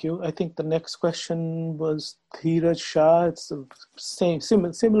 Thank you. I think the next question was Dheeraj Shah. It's the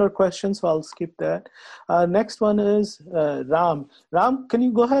similar question, so I'll skip that. Next one is Ram. Ram, can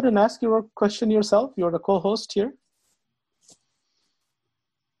you go ahead and ask your question yourself? You're the co-host here.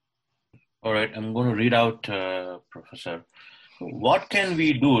 All right, I'm going to read out, Professor. What can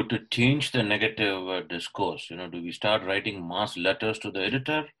we do to change the negative discourse? Do we start writing mass letters to the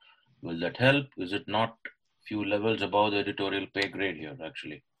editor? Will that help? Is it not few levels above the editorial pay grade here,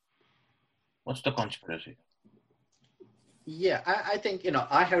 actually? What's the conspiracy? Yeah, I think,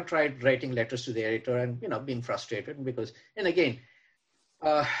 I have tried writing letters to the editor and, been frustrated because, and again,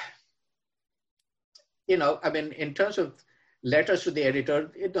 in terms of letters to the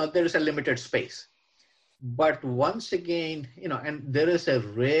editor, there is a limited space. But once again, and there is a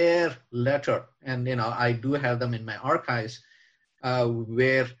rare letter, and, I do have them in my archives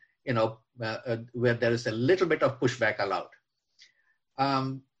where there is a little bit of pushback allowed.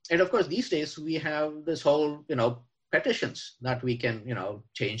 And of course, these days we have this whole, petitions that we can,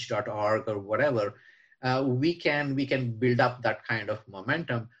 change.org or whatever. We can build up that kind of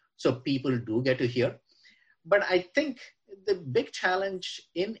momentum so people do get to hear. But I think the big challenge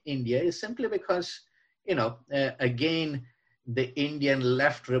in India is simply because, again, the Indian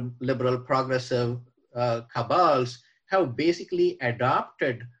left liberal progressive cabals have basically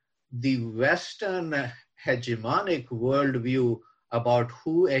adopted the Western hegemonic worldview about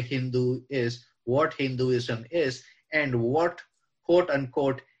who a Hindu is, what Hinduism is, and what, quote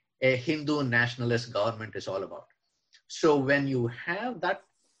unquote, a Hindu nationalist government is all about. So when you have that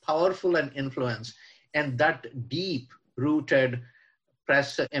powerful an influence and that deep-rooted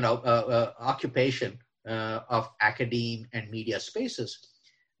press, occupation of academe and media spaces,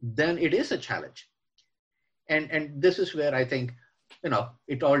 then it is a challenge. And this is where I think,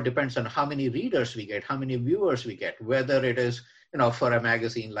 it all depends on how many readers we get, how many viewers we get, whether it is, for a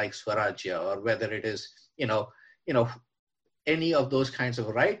magazine like Swarajya, or whether it is, any of those kinds of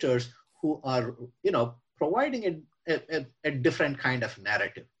writers who are, providing a different kind of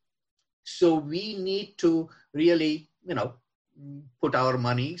narrative. So we need to really, put our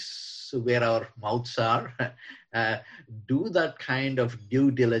monies where our mouths are, do that kind of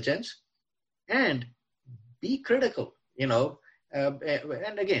due diligence, and be critical,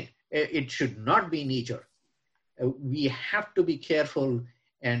 and again, it should not be knee-jerk. We have to be careful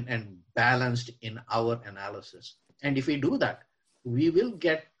and balanced in our analysis. And if we do that, we will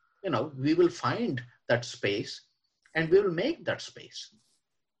get, we will find that space and we will make that space.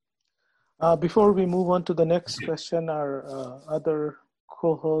 Before we move on to the next question, our other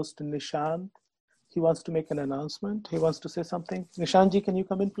co-host, Nishan, he wants to make an announcement. He wants to say something. Nishanji, can you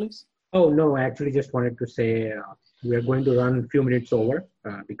come in, please? Oh, no, I actually just wanted to say we are going to run a few minutes over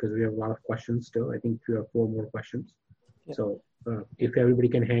because we have a lot of questions still. I think 3 or 4 more questions. Yeah. So if everybody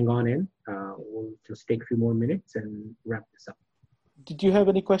can hang on in, we'll just take a few more minutes and wrap this up. Did you have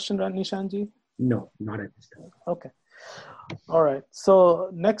any question, Nishanji? No, not at this time. Okay. All right. So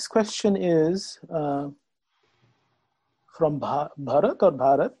next question is from Bharat or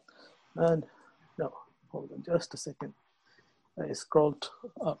Bharat? And no, hold on just a second. I scrolled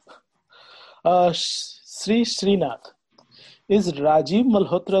up. Sri Srinath, is Rajiv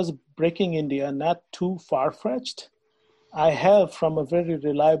Malhotra's Breaking India not too far-fetched? I have from a very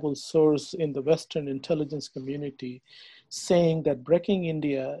reliable source in the Western intelligence community saying that breaking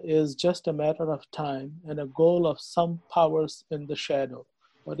India is just a matter of time and a goal of some powers in the shadow.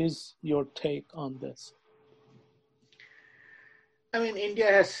 What is your take on this? I mean, India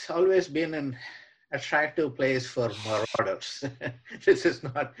has always been an attractive place for marauders. This is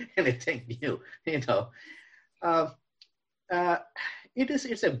not anything new, It's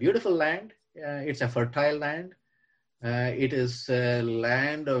a beautiful land. It's a fertile land. It is a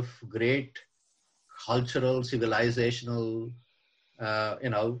land of great cultural, civilizational,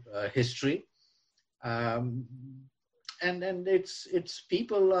 history. And its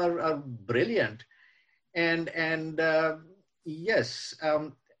people are brilliant. And yes,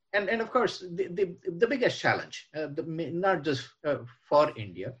 and of course, the biggest challenge, not just for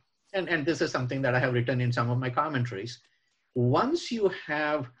India, and this is something that I have written in some of my commentaries, once you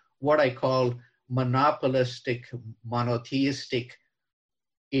have what I call monopolistic, monotheistic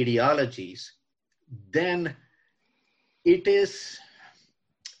ideologies then it is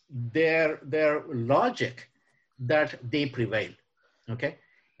their logic that they prevail. Okay,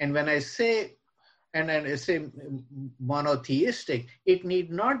 and when I say monotheistic, it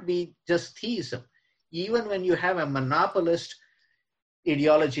need not be just theism. Even when you have a monopolist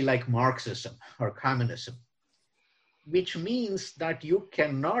ideology like Marxism or communism, which means that you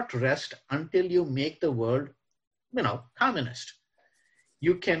cannot rest until you make the world, communist.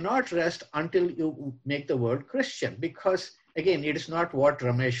 You cannot rest until you make the world Christian, because again, it is not what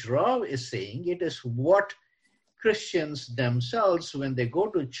Ramesh Rao is saying, it is what Christians themselves, when they go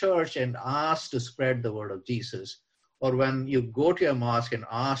to church and ask to spread the word of Jesus, or when you go to a mosque and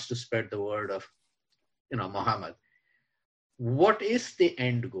ask to spread the word of, Muhammad, what is the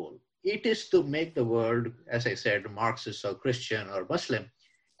end goal? It is to make the world, as I said, Marxist or Christian or Muslim.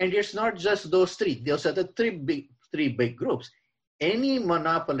 And it's not just those three. Those are the three big groups. Any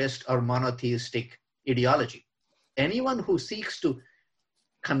monopolist or monotheistic ideology, anyone who seeks to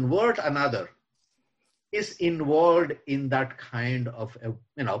convert another, is involved in that kind of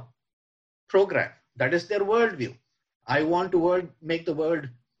program. That is their worldview. I want to make the world,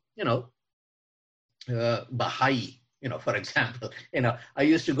 Baha'i, for example. I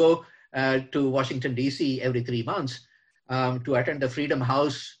used to go to Washington, D.C. every 3 months to attend the Freedom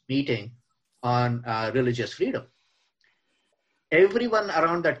House meeting on religious freedom. Everyone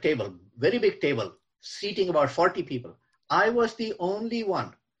around that table, very big table, seating about 40 people, I was the only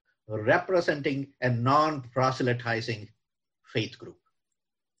one representing a non-proselytizing faith group.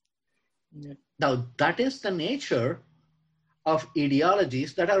 Yeah. Now, that is the nature of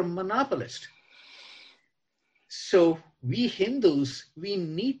ideologies that are monopolist. So we Hindus, we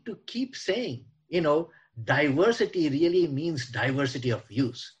need to keep saying, diversity really means diversity of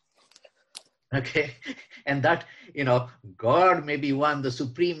views. Okay, and that, God may be one, the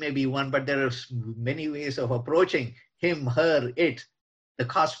Supreme may be one, but there are many ways of approaching him, her, it, the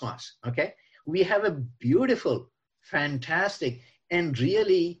cosmos. Okay, we have a beautiful, fantastic, and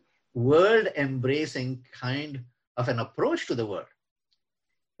really world-embracing kind of an approach to the world.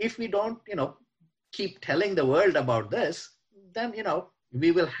 If we don't, keep telling the world about this, then,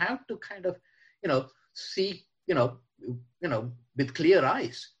 we will have to kind of, see, with clear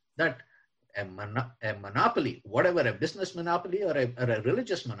eyes that a monopoly, whatever, a business monopoly or a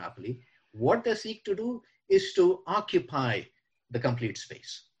religious monopoly, what they seek to do is to occupy the complete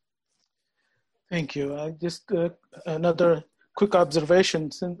space. Thank you. Just another quick observation.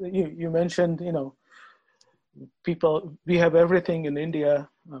 Since you mentioned, people, we have everything in India.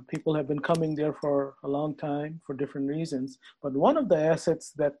 People have been coming there for a long time for different reasons. But one of the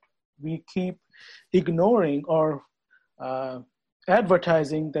assets that we keep ignoring or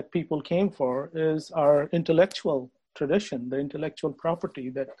advertising that people came for is our intellectual tradition, the intellectual property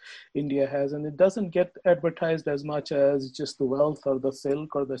that India has. And it doesn't get advertised as much as just the wealth or the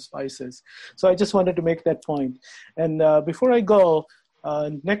silk or the spices. So I just wanted to make that point. And before I go, go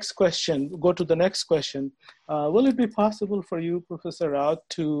to the next question. Will it be possible for you, Professor Rao,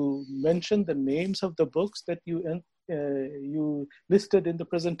 to mention the names of the books that you listed in the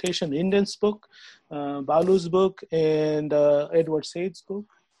presentation? Indian's book, Balu's book, and Edward Said's book.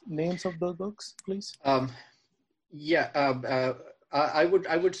 Names of the books, please. I would,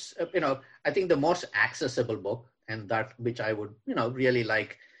 I think the most accessible book, and that which I would, really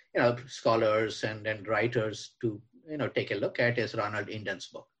like, scholars and writers to, take a look at, is Ronald Indian's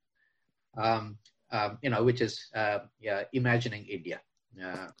book, which is Imagining India.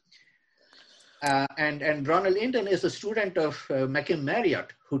 And Ronald Indian is a student of McKim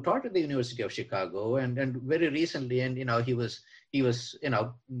Marriott, who taught at the University of Chicago, and very recently, and he was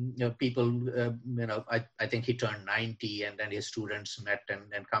people, I think he turned 90, and then his students met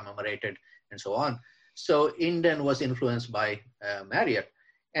and commemorated and so on. So Indian was influenced by Marriott,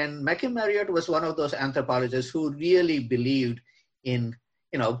 and McKim Marriott was one of those anthropologists who really believed in,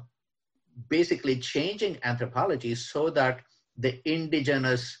 basically changing anthropology so that the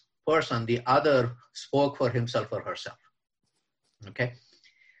indigenous person, the other, spoke for himself or herself. Okay,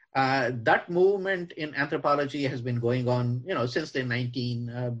 that movement in anthropology has been going on, since the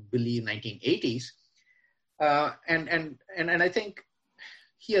 1980s, and I think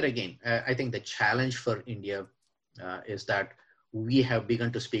here again, I think the challenge for India is that we have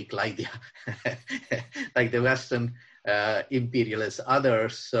begun to speak like the like the Western imperialists,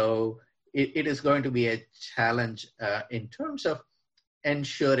 others. So it is going to be a challenge in terms of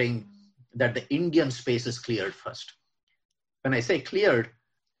ensuring that the Indian space is cleared first. When I say cleared,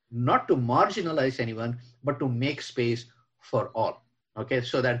 not to marginalize anyone, but to make space for all. Okay,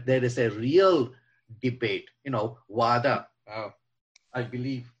 so that there is a real debate, Vada. I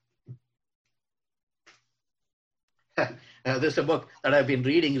believe This is a book that I've been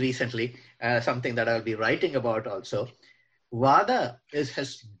reading recently, something that I'll be writing about also. Vada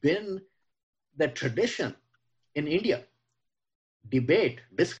has been the tradition in India. Debate,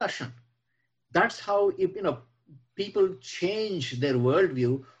 discussion. That's how people change their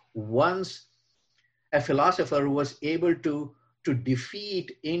worldview once a philosopher was able to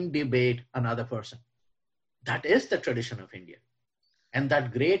defeat in debate another person. That is the tradition of India. And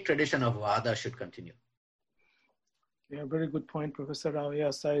that great tradition of Vada should continue. Yeah, very good point, Professor Rao.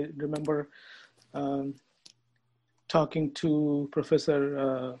 Yes, I remember talking to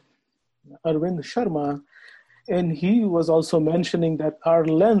Professor Arvind Sharma, and he was also mentioning that our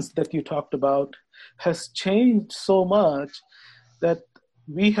lens that you talked about has changed so much that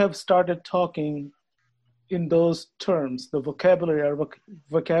we have started talking in those terms. The vocabulary, our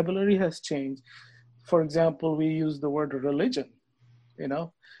vocabulary has changed. For example, we use the word religion,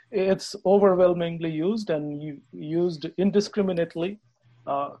 it's overwhelmingly used and used indiscriminately,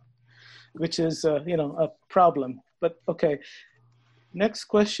 which is, a problem. But okay, next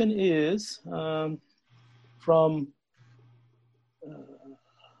question is from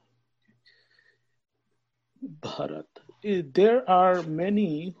Bharat. There are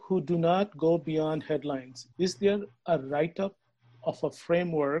many who do not go beyond headlines. Is there a write-up of a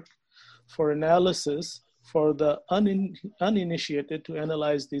framework for analysis for the uninitiated to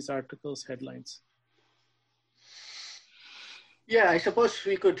analyze these articles' headlines? Yeah, I suppose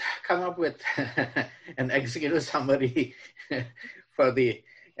we could come up with an executive summary for the,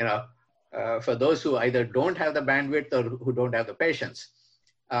 for those who either don't have the bandwidth or who don't have the patience.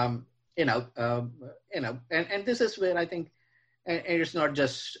 And this is where I think, and it's not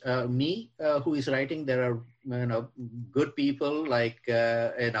just me who is writing. There are, good people like,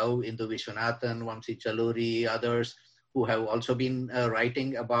 Indu Vishwanathan, Vamsi Chaluri, others who have also been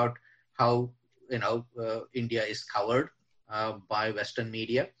writing about how, India is covered by Western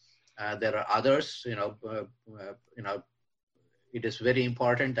media. There are others, it is very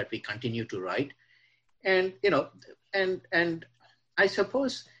important that we continue to write. And, and I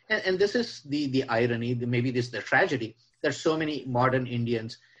suppose, and this is the irony, maybe this is the tragedy, that so many modern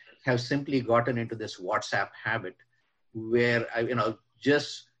Indians have simply gotten into this WhatsApp habit where,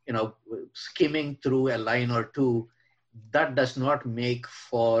 just, skimming through a line or two, that does not make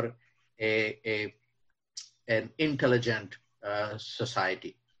for an intelligent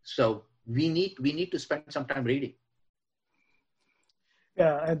society. So we need to spend some time reading.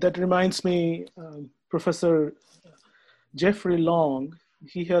 Yeah, and that reminds me, Professor Jeffrey Long,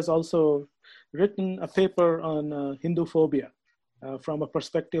 he has also written a paper on Hindu phobia from a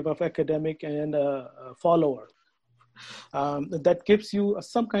perspective of academic and a follower. That gives you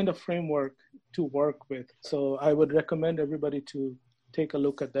some kind of framework to work with. So I would recommend everybody to take a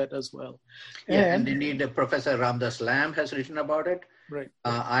look at that as well. Yeah, and indeed, Professor Ramdas Lamb has written about it. Right.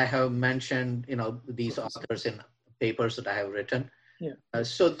 I have mentioned, these authors in papers that I have written. Yeah.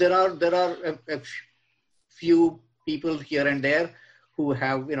 So there are a few people here and there who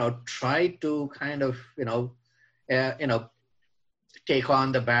have, tried to kind of, take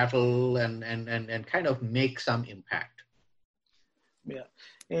on the battle and kind of make some impact. Yeah,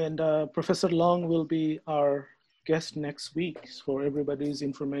 and Professor Long will be our guest next week. For everybody's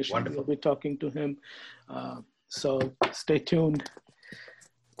information, Wonderful. We'll be talking to him. So stay tuned.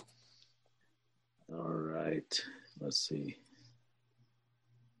 All right, let's see.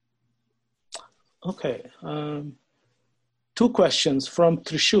 Okay, 2 questions from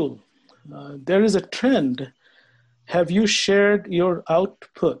Trishul. There is a trend. Have you shared your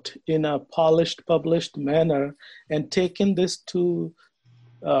output in a polished, published manner and taken this to,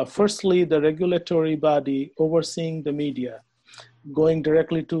 firstly, the regulatory body overseeing the media? Going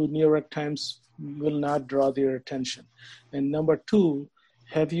directly to New York Times will not draw their attention. And number 2,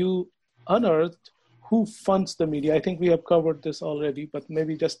 have you unearthed who funds the media? I think we have covered this already, but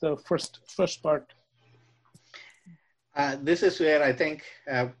maybe just the first part. This is where I think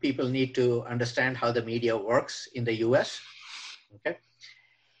people need to understand how the media works in the US. Okay.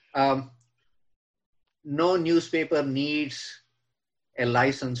 No newspaper needs a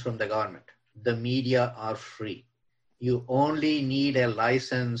license from the government. The media are free. You only need a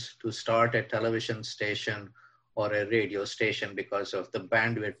license to start a television station or a radio station because of the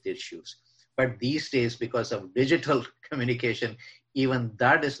bandwidth issues. But these days, because of digital communication, even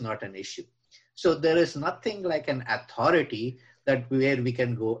that is not an issue. So there is nothing like an authority that where we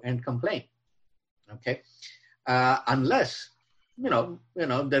can go and complain, okay? Unless,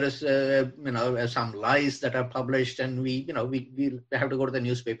 there is, some lies that are published and we have to go to the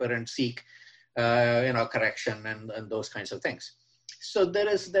newspaper and seek, correction and those kinds of things. So there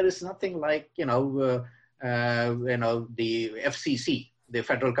is nothing like, the FCC, the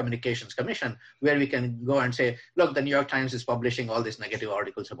Federal Communications Commission, where we can go and say, look, the New York Times is publishing all these negative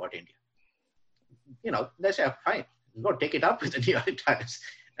articles about India. They say, fine, go take it up with the New York Times.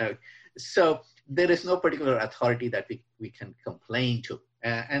 So there is no particular authority that we can complain to.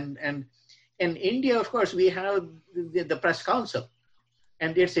 And in India, of course, we have the press council.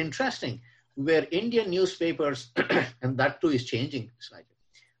 And it's interesting, where Indian newspapers, and that too is changing slightly,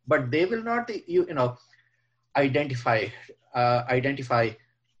 but they will not, identify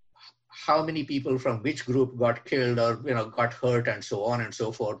how many people from which group got killed or, got hurt and so on and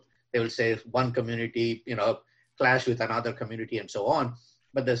so forth. They will say one community, clashed with another community and so on.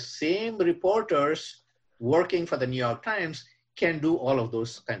 But the same reporters working for the New York Times can do all of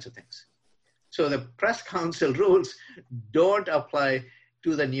those kinds of things. So the press council rules don't apply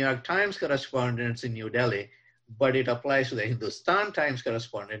to the New York Times correspondents in New Delhi, but it applies to the Hindustan Times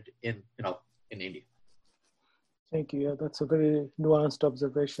correspondent in India. Thank you. Yeah, that's a very nuanced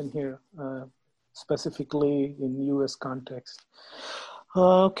observation here, specifically in US context.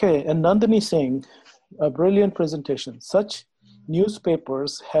 Okay, and Nandini Singh, a brilliant presentation. Such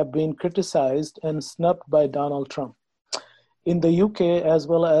newspapers have been criticized and snubbed by Donald Trump. In the UK, as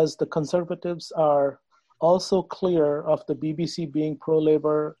well as the Conservatives are also clear of the BBC being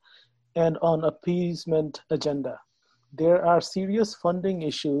pro-Labour and on appeasement agenda. There are serious funding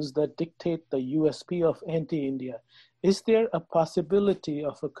issues that dictate the USP of anti-India. Is there a possibility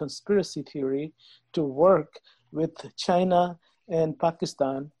of a conspiracy theory to work with China and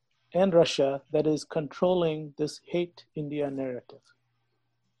Pakistan and Russia that is controlling this hate India narrative?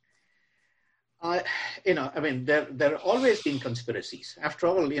 There have always been conspiracies. After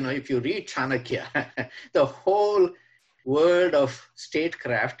all, if you read Chanakya, the whole world of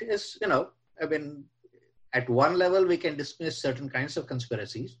statecraft is, at one level we can dismiss certain kinds of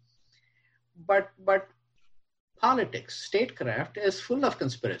conspiracies, but politics, statecraft is full of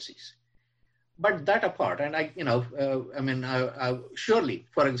conspiracies. But that apart, and surely,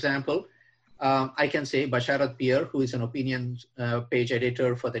 for example, I can say Basharat Peer, who is an opinion page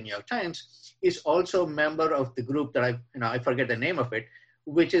editor for the New York Times, is also a member of the group that I forget the name of it,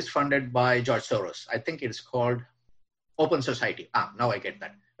 which is funded by George Soros. I think it's called Open Society. Now I get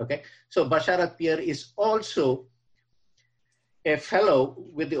that. Okay. So Basharat Peer is also a fellow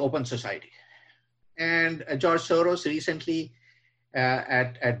with the Open Society. And George Soros recently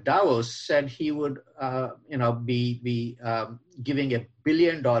at Davos said he would, be giving $1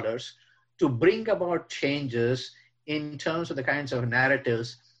 billion to bring about changes in terms of the kinds of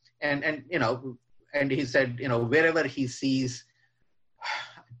narratives. And he said, wherever he sees,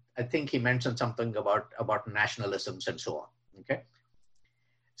 I think he mentioned something about nationalisms and so on. Okay.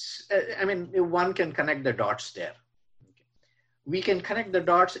 One can connect the dots there. Okay. We can connect the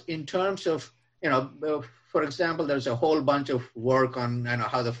dots in terms of, for example, there's a whole bunch of work on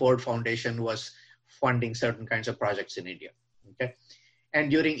how the Ford Foundation was funding certain kinds of projects in India. Okay. And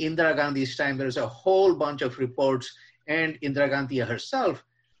during Indira Gandhi's time, there's a whole bunch of reports, and Indira Gandhi herself,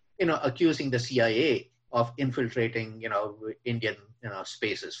 accusing the CIA of infiltrating, Indian,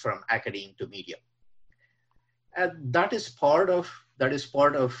 spaces from academia to media. That is part of,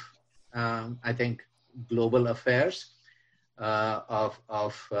 I think, global affairs of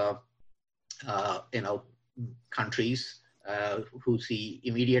countries who see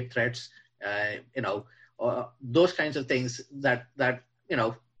immediate threats, those kinds of things that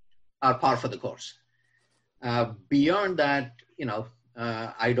are par for the course. Beyond that,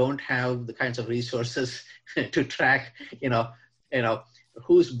 I don't have the kinds of resources to track,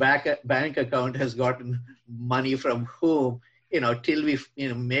 whose bank account has gotten money from whom, till we,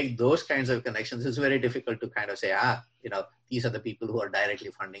 make those kinds of connections. It's very difficult to kind of say, these are the people who are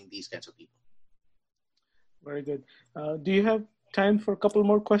directly funding these kinds of people. Very good. Do you have time for a couple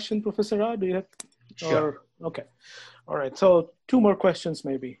more questions, Professor Rao? Do you have? Sure. Okay. All right. So 2 more questions,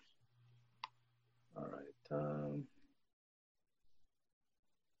 maybe. All right.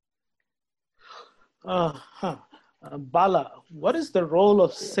 Bala, what is the role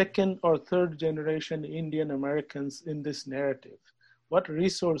of 2nd or 3rd generation Indian Americans in this narrative? What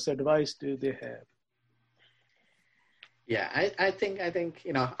resource advice do they have? Yeah, I think I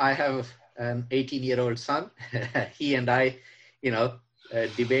have an 18-year-old son. He and I,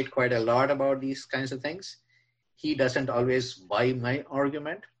 debate quite a lot about these kinds of things. He doesn't always buy my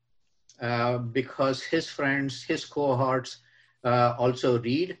argument because his friends, his cohorts, also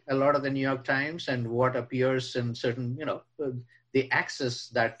read a lot of the New York Times, and what appears in certain, the access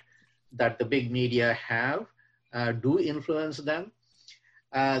that the big media have do influence them.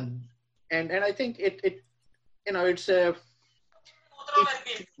 And I think it's a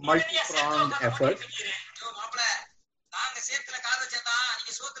multi-pronged effort.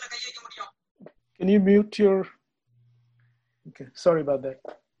 Can you mute your? Okay, sorry about that.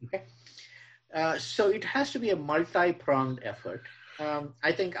 Okay. So it has to be a multi-pronged effort.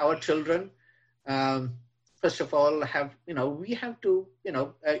 I think our children, first of all, we have to,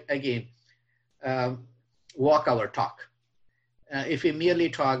 again, walk our talk. If we merely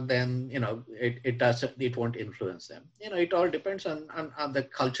talk, then, it won't influence them. It all depends on the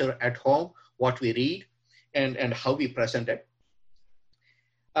culture at home, what we read and how we present it.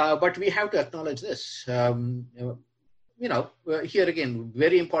 But we have to acknowledge this. Here again,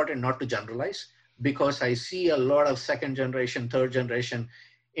 very important not to generalize, because I see a lot of second generation, third generation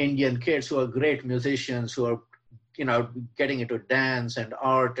Indian kids who are great musicians, who are, getting into dance and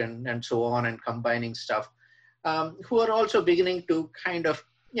art and so on, and combining stuff, who are also beginning to kind of,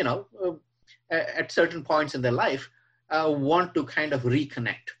 at certain points in their life, want to kind of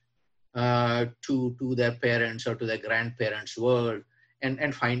reconnect to their parents or to their grandparents' world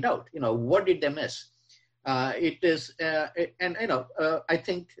and find out, what did they miss? I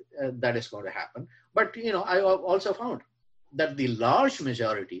think that is going to happen. But, I also found that the large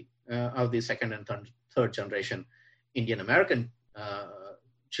majority of the second and third generation Indian American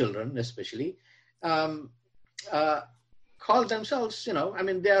children, especially, call themselves,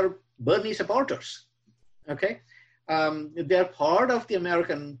 they are Bernie supporters. Okay. They're part of the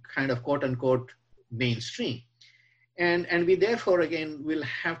American kind of quote unquote mainstream. And we therefore, again, will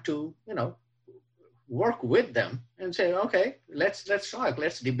have to, work with them and say, okay, let's talk,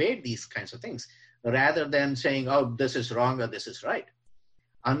 let's debate these kinds of things, rather than saying, oh, this is wrong or this is right.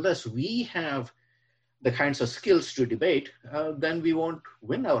 Unless we have the kinds of skills to debate, then we won't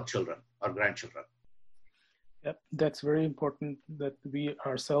win our children or grandchildren. Yep, that's very important, that we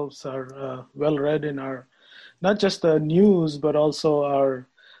ourselves are well read in our, not just the news, but also our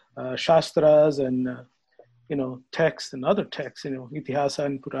shastras and, texts and other texts, Itihasa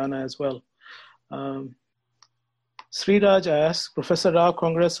and Purana as well. Sriraj asks, Professor Rao,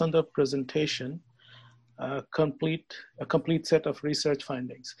 congrats on the presentation, a complete set of research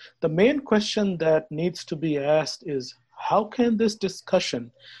findings. The main question that needs to be asked is, how can this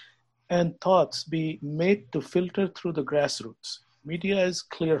discussion and thoughts be made to filter through the grassroots? Media is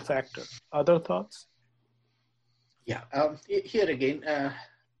clear factor. Other thoughts? Yeah, here again,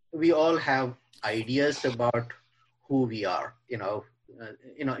 we all have ideas about who we are,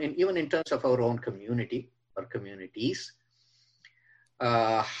 even in terms of our own community or communities,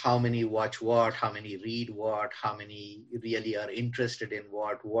 how many watch what, how many read what, how many really are interested in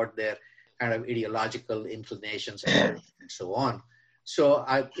what their kind of ideological inclinations are, and so on. So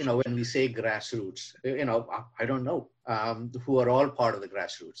when we say grassroots, I don't know who are all part of the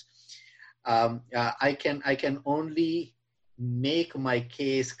grassroots. I can only make my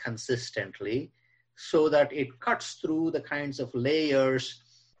case consistently so that it cuts through the kinds of layers,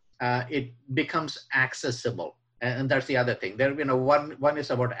 it becomes accessible. And that's the other thing. There, one is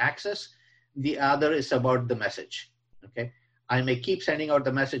about access, the other is about the message. Okay, I may keep sending out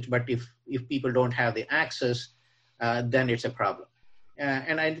the message, but if people don't have the access, then it's a problem.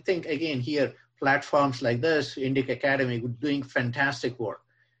 And I think, again, here, platforms like this, Indic Academy, doing fantastic work.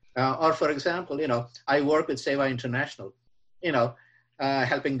 Or, for example, I work with Seva International,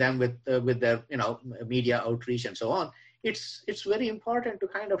 helping them with their, media outreach and so on. It's very important to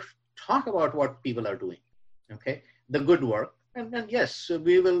kind of talk about what people are doing, okay, the good work. And then, yes,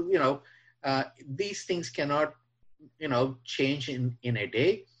 we will, these things cannot, change in a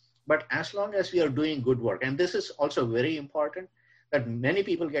day, but as long as we are doing good work, and this is also very important, that many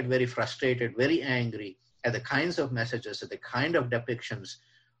people get very frustrated, very angry at the kinds of messages, at the kind of depictions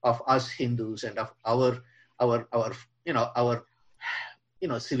of us Hindus and of our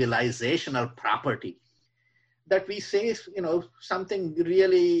civilizational property, that we say, something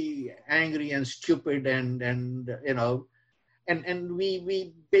really angry and stupid and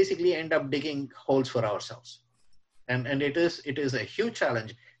we basically end up digging holes for ourselves. And it is a huge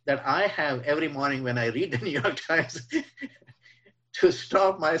challenge that I have every morning when I read the New York Times to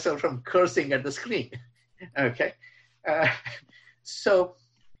stop myself from cursing at the screen. Okay. So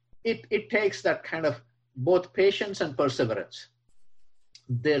it takes that kind of both patience and perseverance.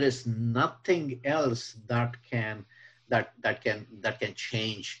 There is nothing else that can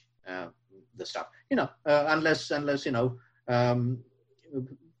change the stuff. Unless the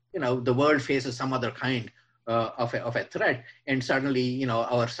world faces some other kind of a threat, and suddenly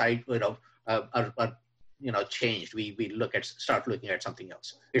our side are changed. We start looking at something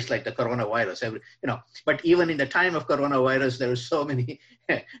else. It's like the coronavirus. But even in the time of coronavirus, there are so many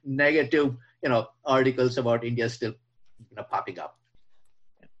negative articles about India still popping up.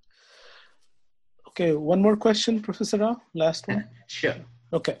 Okay, one more question, Professor Rao, last one. Sure.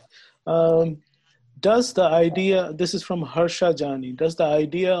 Okay. Does the idea, this is from Harsha Jani, does the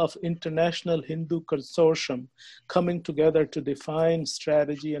idea of International Hindu Consortium coming together to define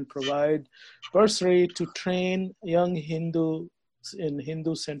strategy and provide bursary to train young Hindus in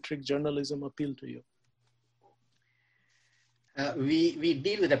Hindu-centric journalism appeal to you? We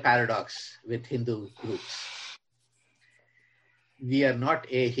deal with a paradox with Hindu groups. We are not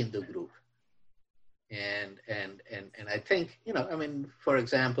a Hindu group. And I think, for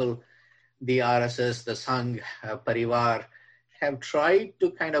example, the RSS, the Sangh, Parivar have tried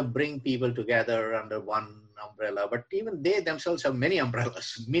to kind of bring people together under one umbrella, but even they themselves have many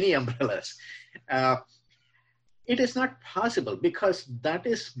umbrellas, mini umbrellas. It is not possible because that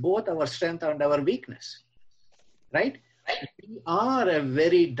is both our strength and our weakness, right? We are a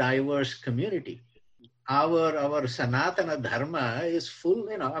very diverse community. Our Sanatana Dharma is full,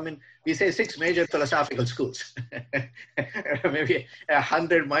 we say 6 major philosophical schools, maybe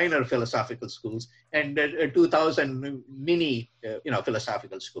 100 minor philosophical schools, and 2,000 mini,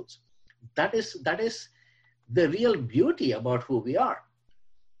 philosophical schools. That is the real beauty about who we are.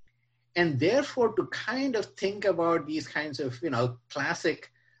 And therefore, to kind of think about these kinds of,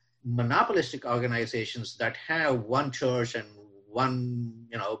 classic monopolistic organizations that have one church and one,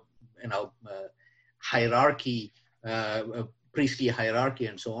 hierarchy, priestly hierarchy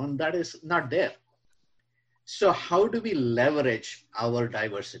and so on, that is not there. So how do we leverage our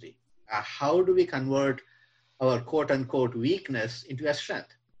diversity? How do we convert our quote unquote weakness into a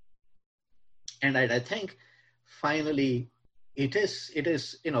strength? And I think finally it is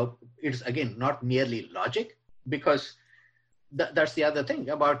again, not merely logic, because that's the other thing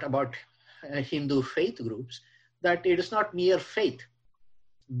about Hindu faith groups, that it is not mere faith,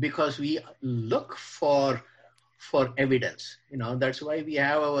 because we look for evidence. That's why we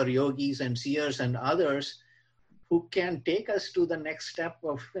have our yogis and seers and others who can take us to the next step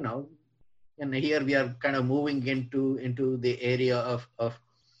of, and here we are kind of moving into the area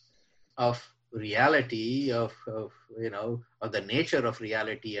of reality, of the nature of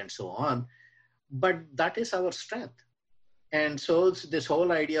reality and so on. But that is our strength. And so this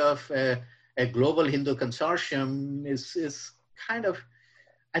whole idea of a global Hindu consortium is kind of,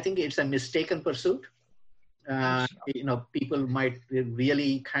 I think it's a mistaken pursuit. People might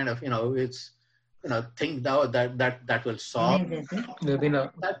really kind of, think that will solve.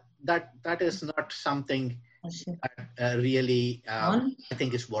 That is not something that really, I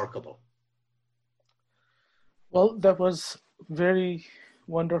think is workable. Well, that was very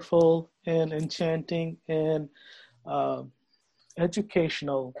wonderful and enchanting and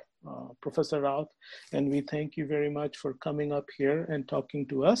educational, Professor Rao, and we thank you very much for coming up here and talking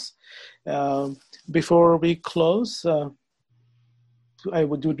to us. Before we close, I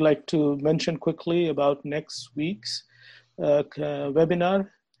would like to mention quickly about next week's webinar.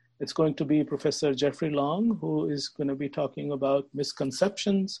 It's going to be Professor Jeffrey Long, who is going to be talking about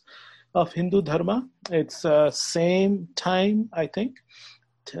misconceptions of Hindu Dharma. It's same time, I think,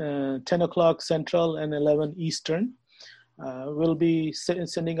 10 o'clock Central and 11 Eastern. We'll be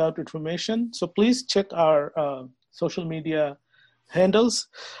sending out information. So please check our social media handles.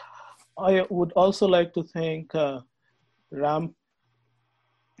 I would also like to thank Ram,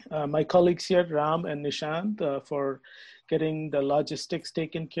 my colleagues here, Ram and Nishant, for getting the logistics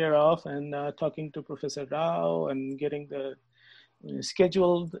taken care of and talking to Professor Rao and getting the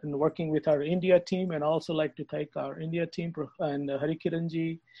scheduled and working with our India team. And also like to thank our India team and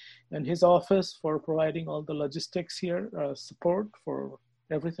Harikiranji and his office for providing all the logistics here, support for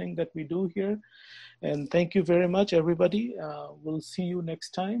everything that we do here. And thank you very much, everybody. We'll see you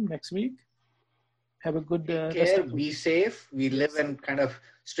next week. Have a good Take care, be safe. We live in kind of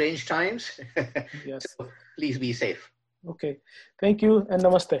strange times. Yes. So please be safe. Okay. Thank you and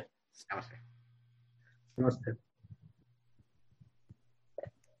namaste. Namaste. Namaste.